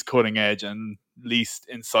his least cutting edge and least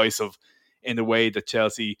incisive in the way that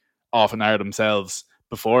Chelsea often are themselves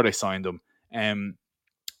before they signed him.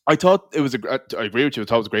 I thought it was I agree with you. I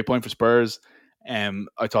thought it was a great point for Spurs.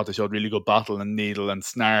 I thought they showed really good battle and needle and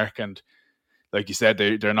snark, and like you said,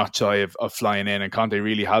 they're not shy of flying in, and Conte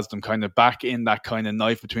really has them kind of back in that kind of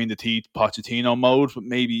knife between the teeth Pochettino mode, but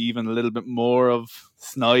maybe even a little bit more of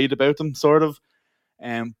snide about them, sort of.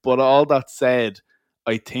 But all that said,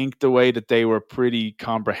 I think the way that they were pretty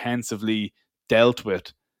comprehensively dealt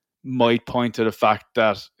with might point to the fact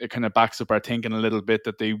that it kind of backs up our thinking a little bit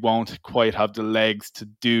that they won't quite have the legs to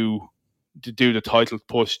do the title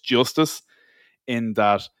push justice, in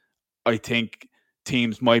that I think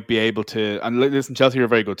teams might be able to, and listen, Chelsea are a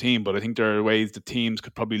very good team, but I think there are ways that teams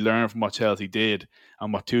could probably learn from what Chelsea did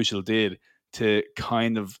and what Tuchel did to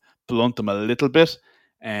kind of blunt them a little bit.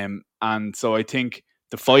 And so I think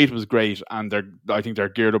the fight was great, and I think they're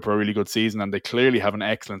geared up for a really good season, and they clearly have an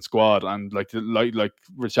excellent squad. And like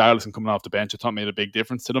Richarlison coming off the bench, I thought made a big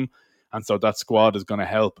difference to them, and so that squad is going to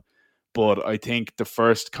help. But I think the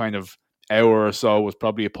first kind of hour or so was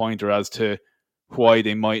probably a pointer as to why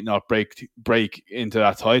they might not break into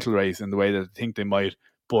that title race in the way that I think they might.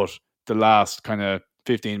 But the last kind of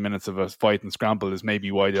 15 minutes of a fight and scramble is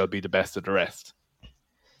maybe why they'll be the best of the rest.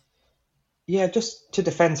 Yeah, just to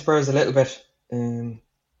defend Spurs a little bit.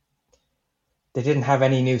 They didn't have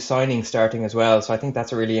any new signings starting as well, so I think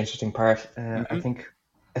that's a really interesting part. I think,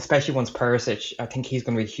 especially once Perisic, I think he's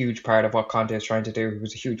going to be a huge part of what Conte is trying to do. He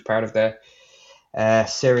was a huge part of the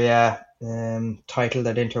Serie A title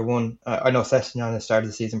that Inter won. I know Sessegnon has started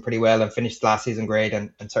the season pretty well and finished last season great,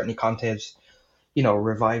 and certainly Conte has,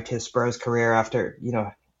 revived his Spurs career after,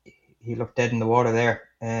 he looked dead in the water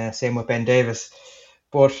there. Same with Ben Davis.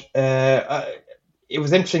 But it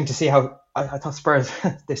was interesting to see how I thought Spurs,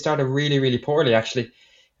 they started really, really poorly actually,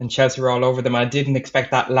 and Chelsea were all over them. I didn't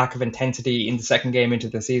expect that lack of intensity in the second game into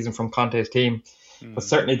the season from Conte's team, but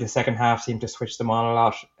certainly the second half seemed to switch them on a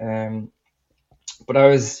lot. But I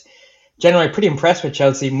was generally pretty impressed with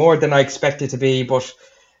Chelsea, more than I expected to be. But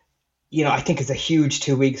I think it's a huge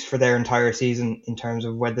 2 weeks for their entire season in terms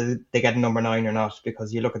of whether they get a number 9 or not,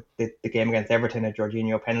 because you look at the game against Everton, a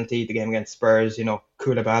Jorginho penalty, the game against Spurs,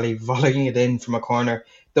 Koulibaly volleying it in from a corner.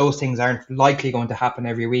 Those things aren't likely going to happen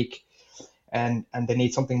every week, and they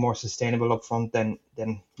need something more sustainable up front than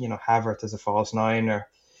Havertz as a false 9, or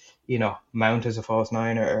Mount as a false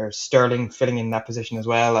 9, or Sterling filling in that position as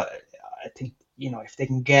well. I think if they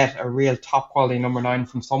can get a real top quality number 9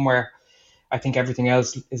 from somewhere, I think everything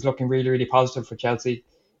else is looking really, really positive for Chelsea,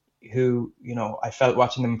 who, I felt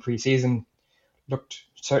watching them pre-season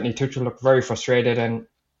certainly Tuchel looked very frustrated, and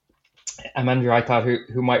Amandra, I thought,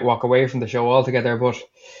 who might walk away from the show altogether, but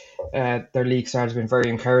their league start has been very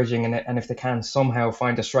encouraging, and if they can somehow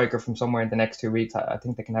find a striker from somewhere in the next 2 weeks, I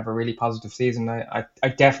think they can have a really positive season. I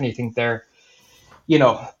definitely think they're,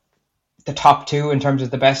 the top two in terms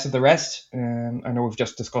of the best of the rest. I know we've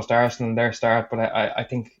just discussed Arsenal and their start, but I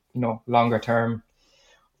think, longer term,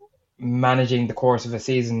 managing the course of a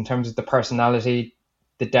season in terms of the personality,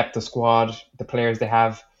 the depth of squad, the players they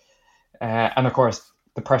have, and of course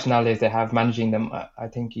the personalities they have managing them, I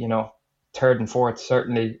think, third and fourth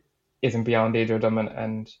certainly isn't beyond either of them,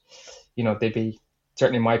 and they'd be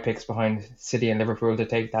certainly my picks behind City and Liverpool to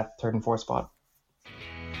take that third and fourth spot.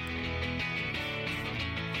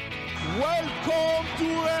 Welcome to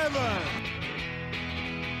heaven!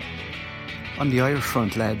 On the Irish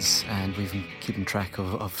front, lads, and we've been keeping track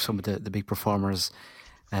of some of the big performers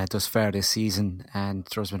thus far this season, and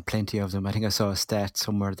there's been plenty of them. I think I saw a stat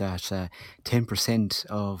somewhere that 10%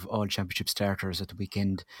 of all championship starters at the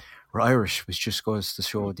weekend were Irish, which just goes to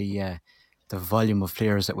show the volume of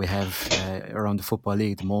players that we have around the Football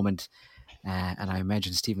League at the moment. And I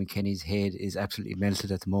imagine Stephen Kenny's head is absolutely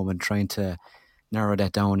melted at the moment, trying to narrow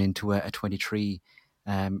that down into a 23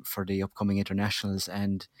 for the upcoming internationals.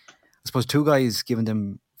 And I suppose two guys giving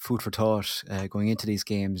them food for thought going into these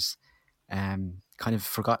games, kind of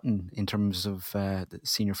forgotten in terms of the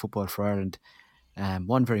senior football for Ireland.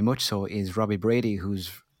 One very much so is Robbie Brady, who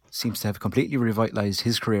seems to have completely revitalised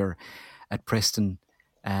his career at Preston.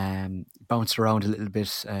 Bounced around a little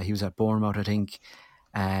bit. He was at Bournemouth, I think,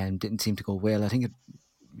 and didn't seem to go well. I think it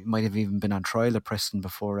might have even been on trial at Preston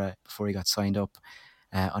before he got signed up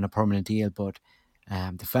on a permanent deal. But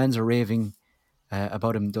the fans are raving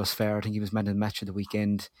about him thus far. I think he was man of the match of the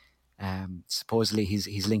weekend. Supposedly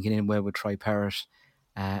he's linking in well with Troy Parrott,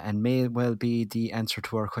 and may well be the answer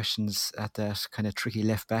to our questions at that kind of tricky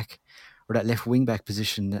left back or that left wing back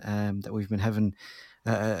position that we've been having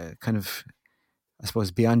kind of, I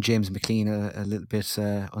suppose, beyond James McLean, a little bit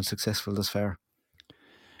unsuccessful thus far.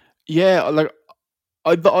 Yeah,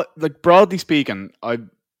 like broadly speaking, I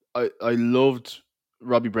loved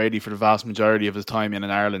Robbie Brady for the vast majority of his time in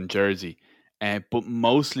an Ireland jersey, but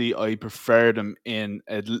mostly I preferred him in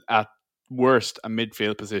at worst a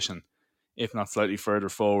midfield position, if not slightly further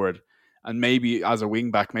forward, and maybe as a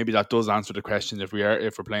wing back. Maybe that does answer the question. If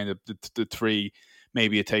we're playing the three,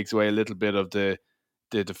 maybe it takes away a little bit of the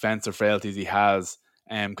defensive frailties he has,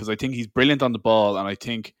 because I think he's brilliant on the ball, and I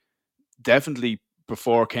think definitely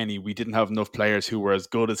before Kenny we didn't have enough players who were as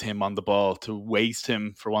good as him on the ball to waste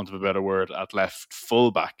him, for want of a better word, at left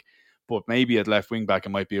fullback. But maybe at left wing back it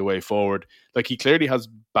might be a way forward. Like, he clearly has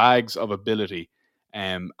bags of ability,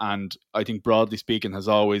 and I think broadly speaking has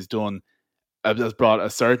always brought a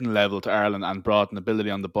certain level to Ireland and brought an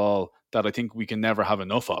ability on the ball that I think we can never have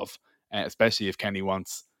enough of, especially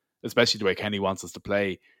the way Kenny wants us to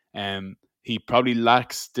play. He probably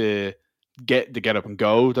lacks the get up and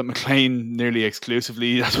go that McLean nearly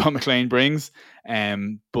exclusively, that's what McLean brings.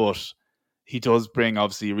 But he does bring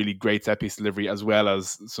obviously a really great set piece delivery as well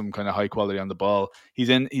as some kind of high quality on the ball. He's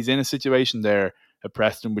in a situation there at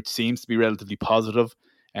Preston which seems to be relatively positive.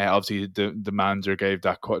 Obviously the manager gave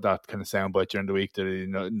that kind of soundbite during the week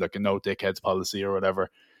that like a no dickheads policy or whatever,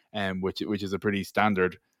 which is a pretty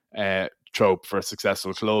standard trope for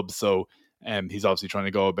successful clubs. So he's obviously trying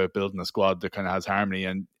to go about building a squad that kind of has harmony,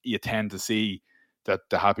 and you tend to see that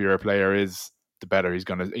the happier a player is, the better he's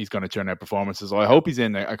gonna turn out performances. So I hope he's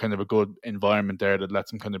in a kind of a good environment there that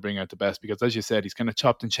lets him kind of bring out the best, because as you said, he's kind of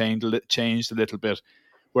chopped and changed a little bit.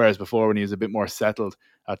 Whereas before, when he was a bit more settled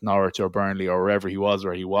at Norwich or Burnley or wherever he was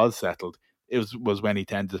settled, it was when he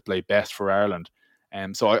tended to play best for Ireland.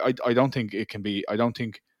 So I don't think it can be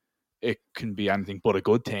anything but a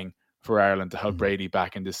good thing for Ireland to have Brady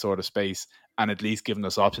back in this sort of space, and at least giving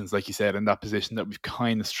us options, like you said, in that position that we've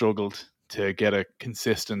kind of struggled to get a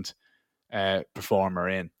consistent performer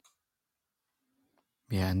in.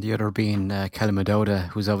 Yeah, and the other being Callum O'Dowda,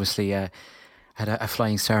 who's obviously had a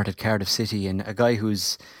flying start at Cardiff City, and a guy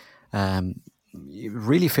who's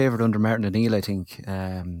really favoured under Martin O'Neill, I think,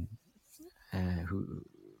 who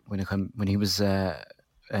when he was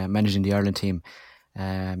managing the Ireland team,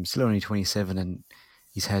 still only 27, and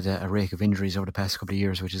he's had a rake of injuries over the past couple of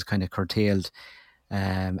years, which is kind of curtailed,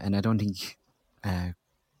 and I don't think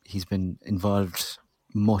he's been involved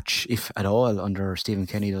much, if at all, under Stephen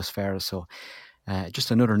Kenny thus far. So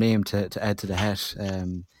just another name to add to the hat,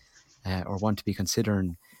 or want to be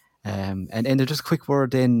considering. And just a quick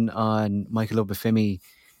word then on Michael Obafemi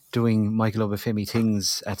doing Michael Obafemi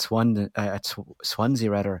things at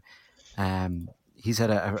Swansea rather. He's had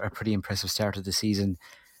a pretty impressive start of the season.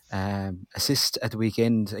 Assist at the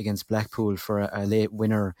weekend against Blackpool for a late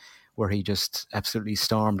winner where he just absolutely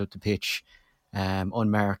stormed up the pitch,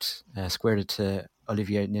 unmarked, squared it to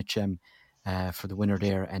Olivier Ntchem for the winner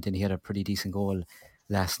there, and then he had a pretty decent goal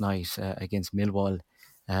last night against Millwall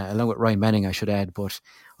along with Ryan Manning, I should add. But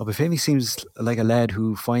Obafemi seems like a lad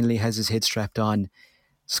who finally has his head strapped on,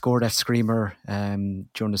 scored that screamer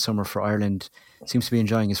during the summer for Ireland, seems to be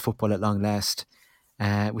enjoying his football at long last,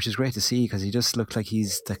 which is great to see because he just looks like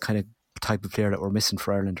he's the kind of type of player that we're missing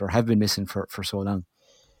for Ireland or have been missing for so long.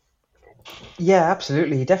 Yeah,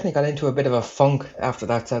 absolutely. He definitely got into a bit of a funk after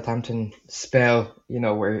that Southampton spell,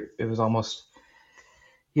 where it was almost,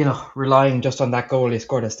 relying just on that goal he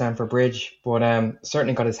scored at Stamford Bridge. But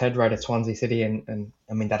certainly got his head right at Swansea City. And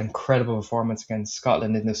I mean, that incredible performance against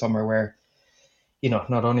Scotland in the summer where,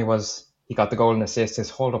 not only was he got the goal and assist,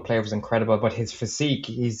 his hold-up play was incredible, but his physique,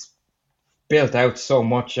 he's built out so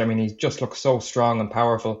much. I mean, he just looks so strong and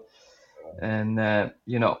powerful. And,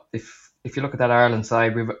 if you look at that Ireland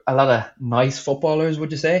side, we've a lot of nice footballers,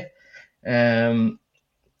 would you say? But,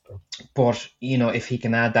 if he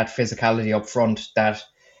can add that physicality up front that,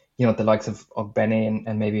 the likes of Benny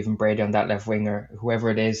and maybe even Brady on that left wing or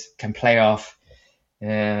whoever it is can play off,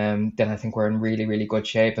 then I think we're in really, really good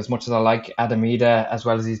shape. As much as I like Adam Ida, as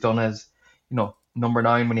well as he's done as, number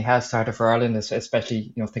 9 when he has started for Ireland,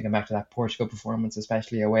 especially, thinking back to that Portugal performance,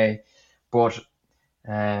 especially away. But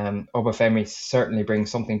Obafemi certainly brings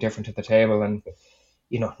something different to the table, and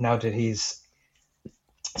now that he's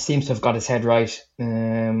seems to have got his head right,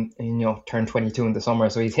 and turned 22 in the summer,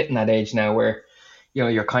 so he's hitting that age now where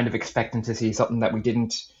you're kind of expecting to see something that we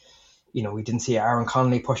didn't see Aaron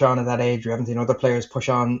Connolly push on at that age. We haven't seen other players push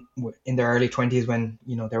on in their early 20s when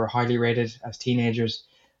they were highly rated as teenagers.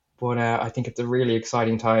 But I think it's a really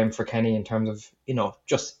exciting time for Kenny in terms of,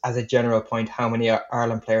 just as a general point, how many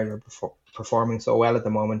Ireland players are performing so well at the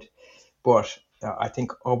moment. But I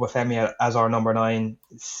think Obafemi as our number 9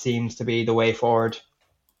 seems to be the way forward,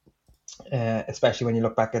 especially when you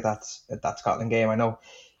look back at that Scotland game. I know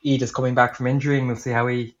Eid is coming back from injury, and we'll see how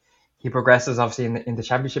he progresses, obviously, in the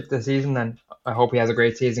championship this season. And I hope he has a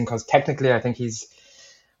great season because technically I think he's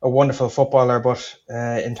a wonderful footballer. But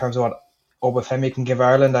in terms of what Obafemi can give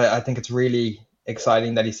Ireland, I think it's really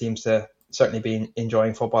exciting that he seems to certainly be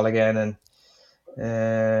enjoying football again. And,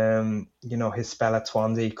 his spell at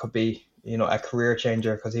Swansea could be, a career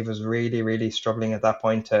changer because he was really, really struggling at that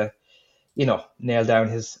point to, nail down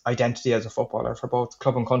his identity as a footballer for both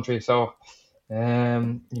club and country. So,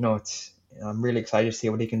 I'm really excited to see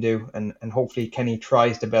what he can do. And hopefully Kenny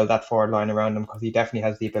tries to build that forward line around him because he definitely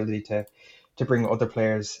has the ability to bring other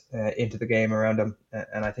players into the game around him.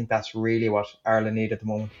 And I think that's really what Ireland need at the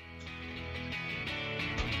moment.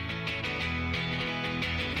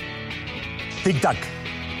 Big duck.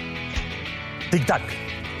 Big duck.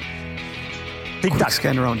 Big Quick duck.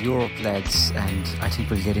 scan around Europe, lads, and I think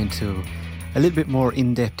we'll get into a little bit more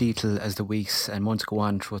in-depth detail as the weeks and months go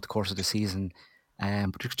on throughout the course of the season.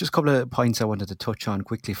 But just a couple of points I wanted to touch on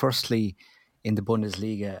quickly. Firstly, in the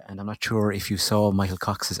Bundesliga, and I'm not sure if you saw Michael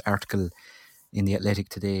Cox's article in The Athletic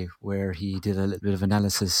today, where he did a little bit of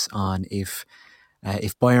analysis on if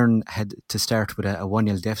Bayern had to start with a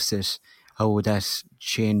 1-0 deficit, how would that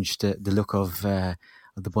change the look of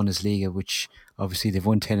the Bundesliga, which obviously they've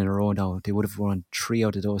won 10 in a row now. They would have won 3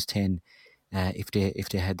 out of those 10 if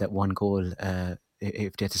they had that one goal, if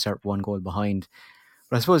they had to start 1 goal behind.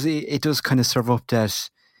 But I suppose it does kind of serve up that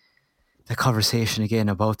conversation again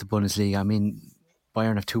about the Bundesliga. I mean,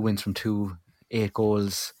 Bayern have 2 wins from 2, 8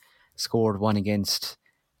 goals, scored 1 against.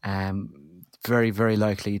 Very, very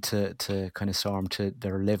likely to kind of storm to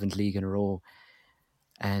their 11th league in a row.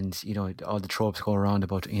 And, all the tropes go around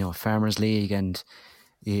about, Farmers League, and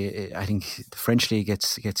I think the French league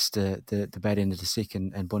gets the bad end of the stick,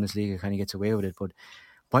 and Bundesliga kind of gets away with it. But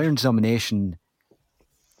Bayern's domination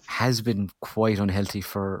has been quite unhealthy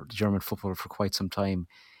for German football for quite some time.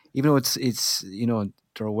 Even though it's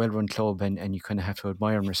they're a well-run club, and you kind of have to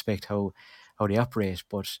admire and respect how they operate.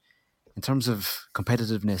 But in terms of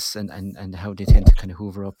competitiveness and how they tend to kind of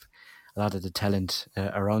hoover up a lot of the talent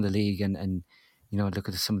around the league, and look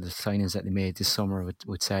at some of the signings that they made this summer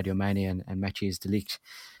with Sadio Mane and Mathias de Ligt,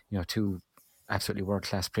 2 absolutely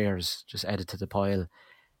world-class players just added to the pile.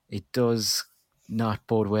 It does not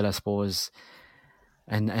bode well, I suppose.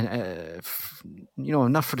 And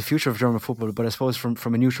not for the future of German football, but I suppose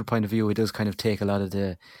from a neutral point of view, it does kind of take a lot of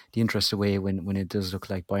the interest away when it does look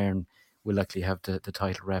like Bayern will likely have the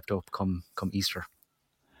title wrapped up come Easter.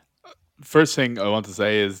 First thing I want to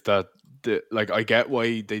say is that I get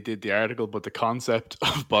why they did the article, but the concept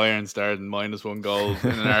of Bayern starting -1 goals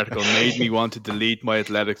in an article made me want to delete my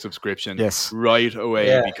Athletic subscription right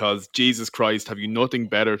away, because Jesus Christ, have you nothing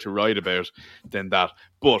better to write about than that?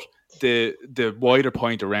 But the wider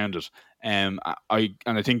point around it,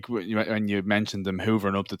 I think when you mentioned them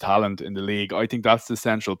hoovering up the talent in the league, I think that's the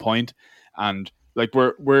central point. And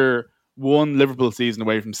we're one Liverpool season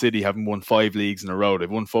away from City having won 5 leagues in a row. They've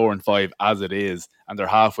won 4 and 5 as it is, and they're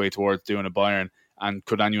halfway towards doing a Bayern. And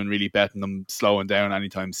could anyone really bet on them slowing down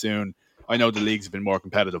anytime soon? I know the leagues have been more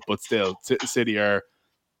competitive, but still, City are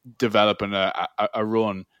developing a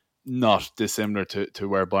run not dissimilar to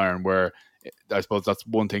where Bayern were. I suppose that's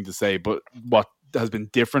one thing to say. But what has been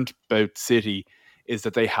different about City is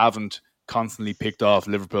that they haven't constantly picked off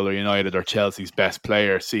Liverpool or United or Chelsea's best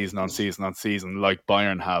player season on season like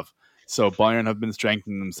Bayern have. So Bayern have been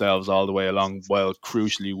strengthening themselves all the way along while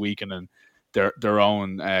crucially weakening their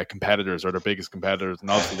own competitors or their biggest competitors. And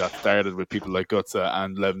obviously that started with people like Götze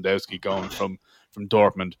and Lewandowski going from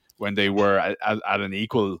Dortmund when they were at an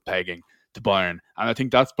equal pegging to Bayern. And I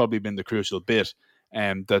think that's probably been the crucial bit,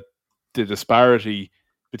 that the disparity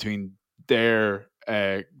between their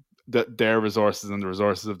resources and the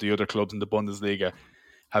resources of the other clubs in the Bundesliga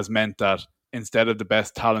has meant that instead of the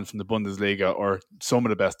best talent from the Bundesliga or some of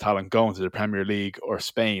the best talent going to the Premier League or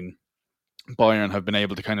Spain, Bayern have been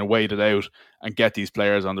able to kind of wait it out and get these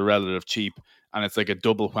players on the relative cheap. And it's like a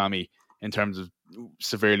double whammy in terms of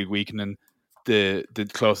severely weakening the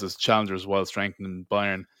closest challengers while strengthening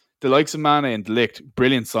Bayern. The likes of Mane and De Ligt,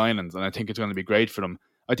 brilliant signings, and I think it's going to be great for them.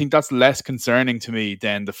 I think that's less concerning to me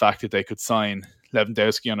than the fact that they could sign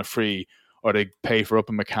Lewandowski on a free, or they pay for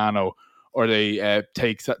Upamecano, or they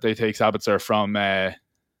take Sabitzer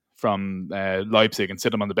from Leipzig and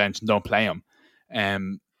sit him on the bench and don't play him.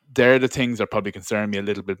 They're the things that probably concern me a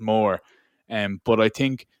little bit more. But I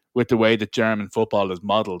think with the way that German football is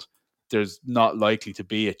modelled, there's not likely to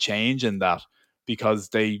be a change in that, because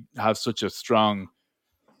they have such a strong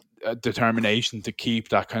determination to keep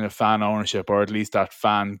that kind of fan ownership, or at least that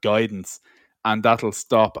fan guidance, and that'll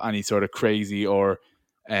stop any sort of crazy or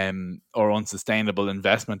unsustainable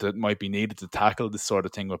investment that might be needed to tackle this sort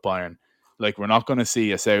of thing with Bayern. Like, we're not going to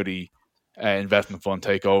see a Saudi investment fund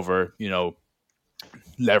take over,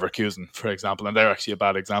 Leverkusen, for example, and they're actually a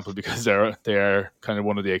bad example because they are kind of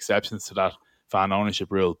one of the exceptions to that fan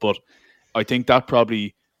ownership rule. But I think that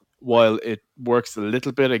probably, while it works a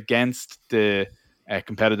little bit against the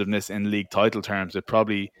competitiveness in league title terms, it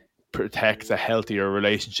probably protects a healthier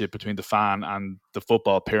relationship between the fan and the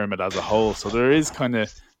football pyramid as a whole. So there is kind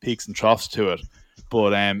of peaks and troughs to it.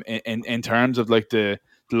 But in terms of like the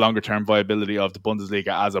longer term viability of the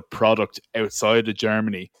Bundesliga as a product outside of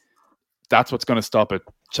Germany, that's what's going to stop it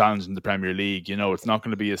challenging the Premier League. It's not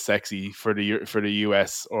going to be as sexy for the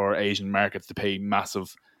US or Asian markets to pay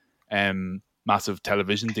massive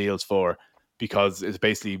television deals for, because it's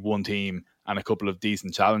basically one team and a couple of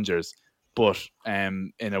decent challengers. But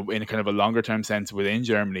in a kind of a longer term sense within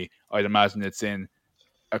Germany, I'd imagine it's in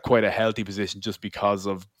quite a healthy position just because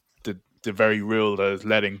of the very rule that is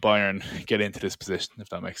letting Bayern get into this position, if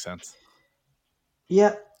that makes sense.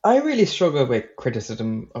 Yeah, I really struggle with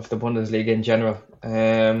criticism of the Bundesliga in general.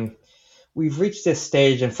 We've reached this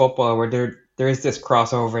stage in football where there is this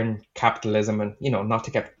crossover in capitalism, and not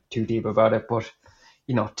to get too deep about it, but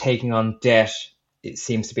taking on debt, it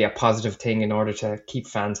seems to be a positive thing in order to keep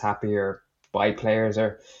fans happy or buy players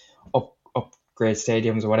or upgrade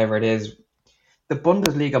stadiums or whatever it is. The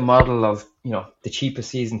Bundesliga model of the cheapest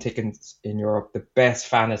season tickets in Europe, the best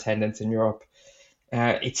fan attendance in Europe,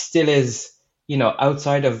 it still is.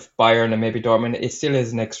 Outside of Bayern and maybe Dortmund, it still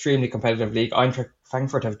is an extremely competitive league. Eintracht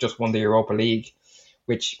Frankfurt have just won the Europa League,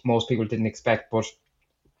 which most people didn't expect, but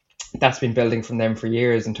that's been building from them for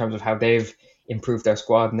years in terms of how they've improved their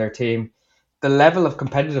squad and their team. The level of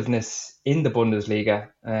competitiveness in the Bundesliga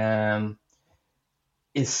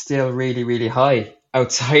is still really, really high,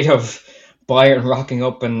 outside of Bayern rocking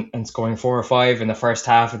up and scoring 4 or 5 in the first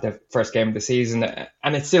half of the first game of the season.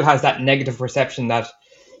 And it still has that negative perception that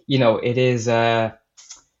it is, the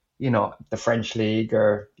French league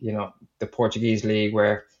or, the Portuguese league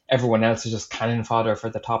where everyone else is just cannon fodder for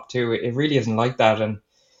the top two. It really isn't like that.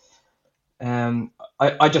 And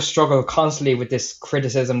I just struggle constantly with this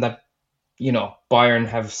criticism that, Bayern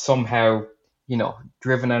have somehow,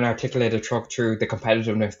 driven an articulated truck through the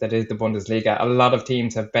competitiveness that is the Bundesliga. A lot of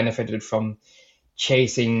teams have benefited from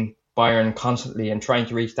chasing Bayern constantly and trying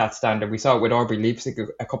to reach that standard. We saw it with RB Leipzig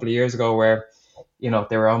a couple of years ago where, they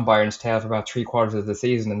were on Bayern's tail for about 3/4 of the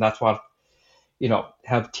season, and that's what,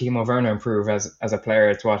 helped Timo Werner improve as a player.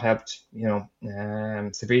 It's what helped,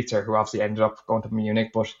 Sabitzer, who obviously ended up going to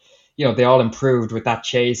Munich, but, they all improved with that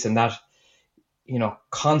chase and that,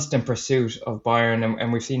 constant pursuit of Bayern.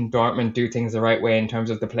 And we've seen Dortmund do things the right way in terms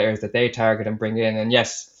of the players that they target and bring in. And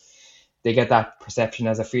yes, they get that perception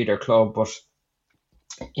as a feeder club, but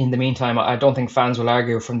in the meantime, I don't think fans will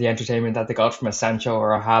argue from the entertainment that they got from a Sancho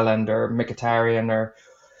or a Haaland or Mkhitaryan or,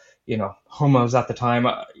 Hummels at the time.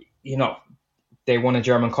 they won a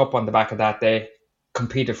German Cup on the back of that. They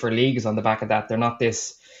competed for leagues on the back of that. They're not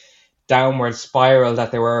this downward spiral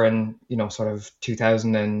that they were in, sort of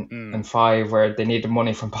 2005, where they needed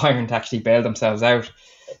money from Bayern to actually bail themselves out.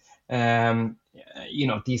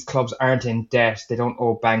 These clubs aren't in debt. They don't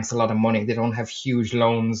owe banks a lot of money. They don't have huge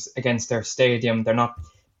loans against their stadium. They're not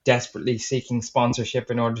desperately seeking sponsorship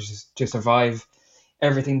in order to survive.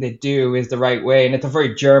 Everything they do is the right way, and it's a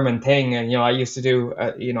very German thing. And I used to do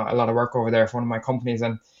a lot of work over there for one of my companies,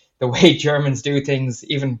 and the way Germans do things,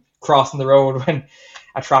 even crossing the road when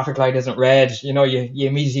a traffic light isn't red, you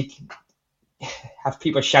immediately have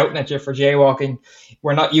people shouting at you for jaywalking.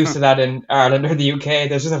 We're not used to that in Ireland or the UK.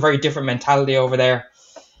 There's just a very different mentality over there.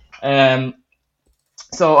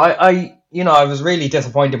 So I was really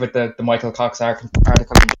disappointed with the Michael Cox article.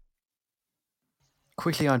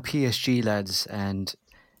 Quickly on PSG, lads, and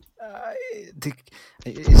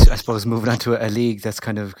I suppose moving on to a league that's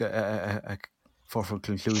kind of a forward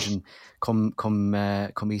conclusion come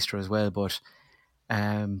Easter as well. But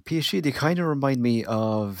PSG, they kind of remind me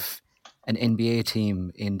of an NBA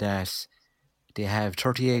team in that they have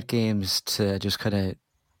 38 games to just kind of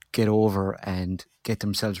get over and get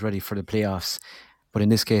themselves ready for the playoffs. But in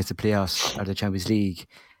this case, the playoffs are the Champions League,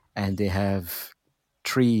 and they have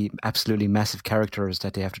 3 absolutely massive characters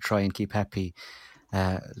that they have to try and keep happy.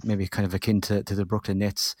 Maybe kind of akin to the Brooklyn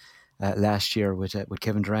Nets last year with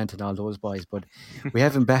Kevin Durant and all those boys. But we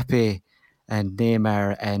have Mbappe and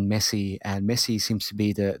Neymar and Messi seems to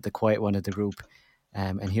be the quiet one of the group.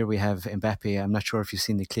 And here we have Mbappe. I'm not sure if you've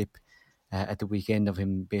seen the clip at the weekend of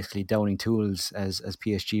him basically downing tools as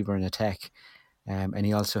PSG were in attack. And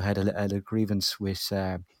he also had a grievance with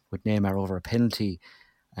Neymar over a penalty.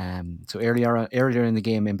 So earlier in the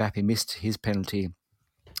game, Mbappe missed his penalty.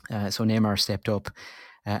 So Neymar stepped up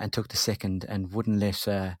and took the second and wouldn't let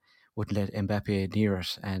Mbappe near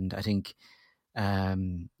it. And I think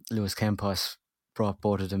Luis Campos brought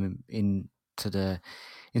both of them into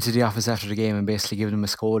the office after the game and basically given them a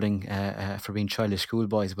scolding for being childish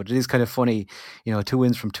schoolboys. But it is kind of funny, 2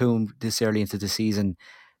 wins from 2 this early into the season.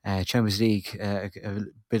 Champions League, a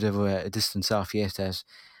bit of a distance off yet. That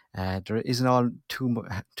there isn't all too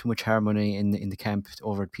much harmony in the camp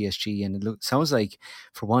over at PSG, and it sounds like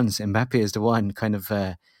for once Mbappe is the one kind of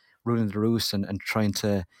ruling the roost and trying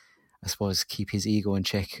to, I suppose, keep his ego in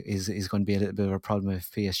check is going to be a little bit of a problem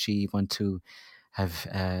if PSG want to have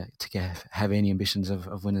any ambitions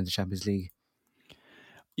of winning the Champions League.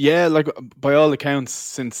 Yeah, like by all accounts,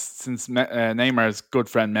 since Neymar's good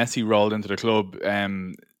friend Messi rolled into the club,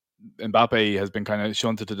 Mbappe has been kind of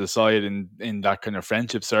shunted to the side in that kind of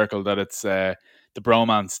friendship circle, that it's the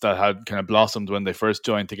bromance that had kind of blossomed when they first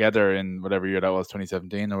joined together in whatever year that was,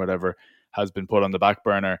 2017 or whatever, has been put on the back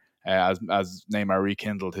burner as Neymar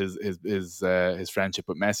rekindled his friendship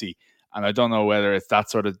with Messi. And I don't know whether it's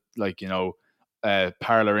that sort of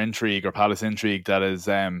parlor intrigue or palace intrigue that is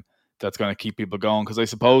that's going to keep people going. Because I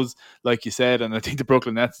suppose, like you said, and I think the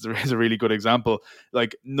Brooklyn Nets is a really good example,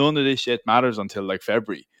 like none of this shit matters until like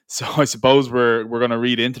February. So I suppose we're going to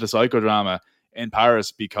read into the psychodrama in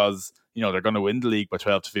Paris because, they're going to win the league by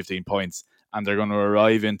 12 to 15 points and they're going to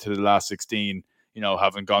arrive into the last 16,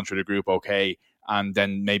 having gone through the group okay, and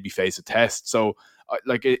then maybe face a test. So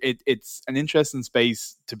it's an interesting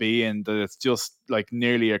space to be in, that it's just like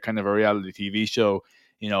nearly a kind of a reality TV show.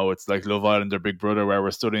 It's like Love Island or Big Brother, where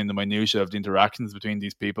we're studying the minutiae of the interactions between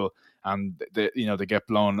these people, and they get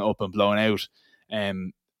blown up and blown out,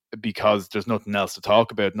 because there's nothing else to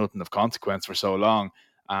talk about, nothing of consequence for so long,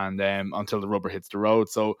 and until the rubber hits the road.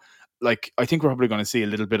 So, I think we're probably going to see a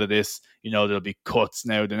little bit of this. There'll be cuts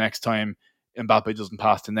now. The next time Mbappe doesn't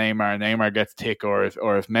pass to Neymar gets tick, or if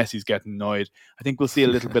Messi's getting annoyed, I think we'll see a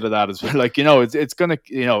little bit of that as well. It's gonna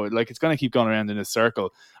it's gonna keep going around in a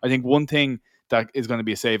circle. I think one thing that is going to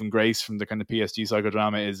be a saving grace from the kind of PSG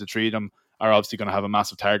psychodrama is the 3 of them are obviously going to have a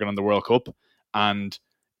massive target on the World Cup, and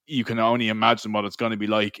you can only imagine what it's going to be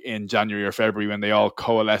like in January or February when they all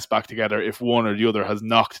coalesce back together if one or the other has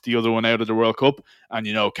knocked the other one out of the World Cup. And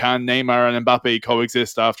can Neymar and Mbappe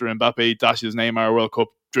coexist after Mbappe dashes Neymar World Cup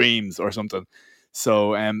dreams or something?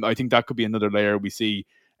 So I think that could be another layer we see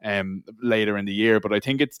later in the year. But I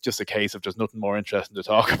think it's just a case of just nothing more interesting to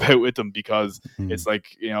talk about with them, because it's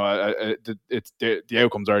like, it's the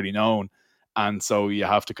outcome's already known, and so you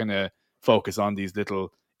have to kind of focus on these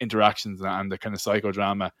little interactions and the kind of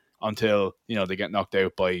psychodrama until they get knocked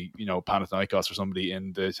out by Panathinaikos or somebody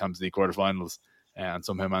in the Champions League quarterfinals and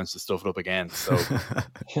somehow manage to stuff it up again. So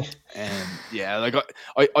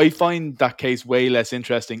I find that case way less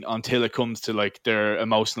interesting until it comes to like their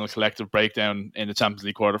emotional collective breakdown in the Champions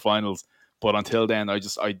League quarterfinals. But until then,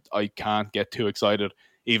 I can't get too excited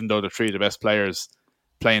even though they're three of the best players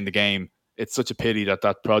playing the game. It's such a pity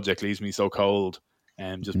that project leaves me so cold,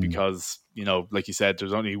 just because, like you said,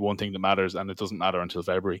 there's only one thing that matters, and it doesn't matter until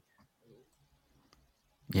February.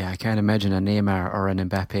 Yeah, I can't imagine a Neymar or an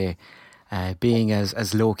Mbappe being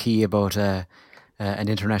as low key about an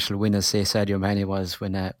international win as, say, Sadio Mane was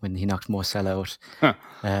when he knocked Mo Salah out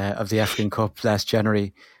of the African Cup last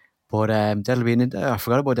January. But that'll be I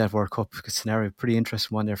forgot about that World Cup scenario. Pretty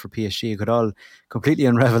interesting one there for PSG. It could all completely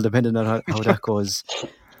unravel depending on how that goes.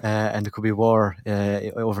 And there could be war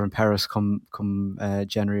over in Paris come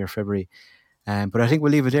January or February. But I think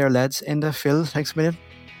we'll leave it there, lads. Enda, Phil, thanks a million.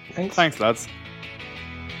 Thanks, lads.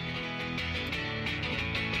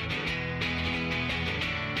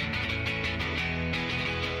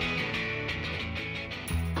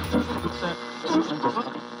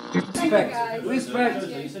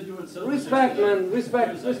 Respect, man.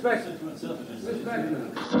 Respect.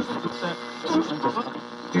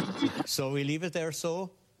 So we leave it there,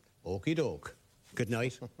 so okie doke. Good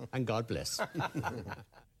night and God bless.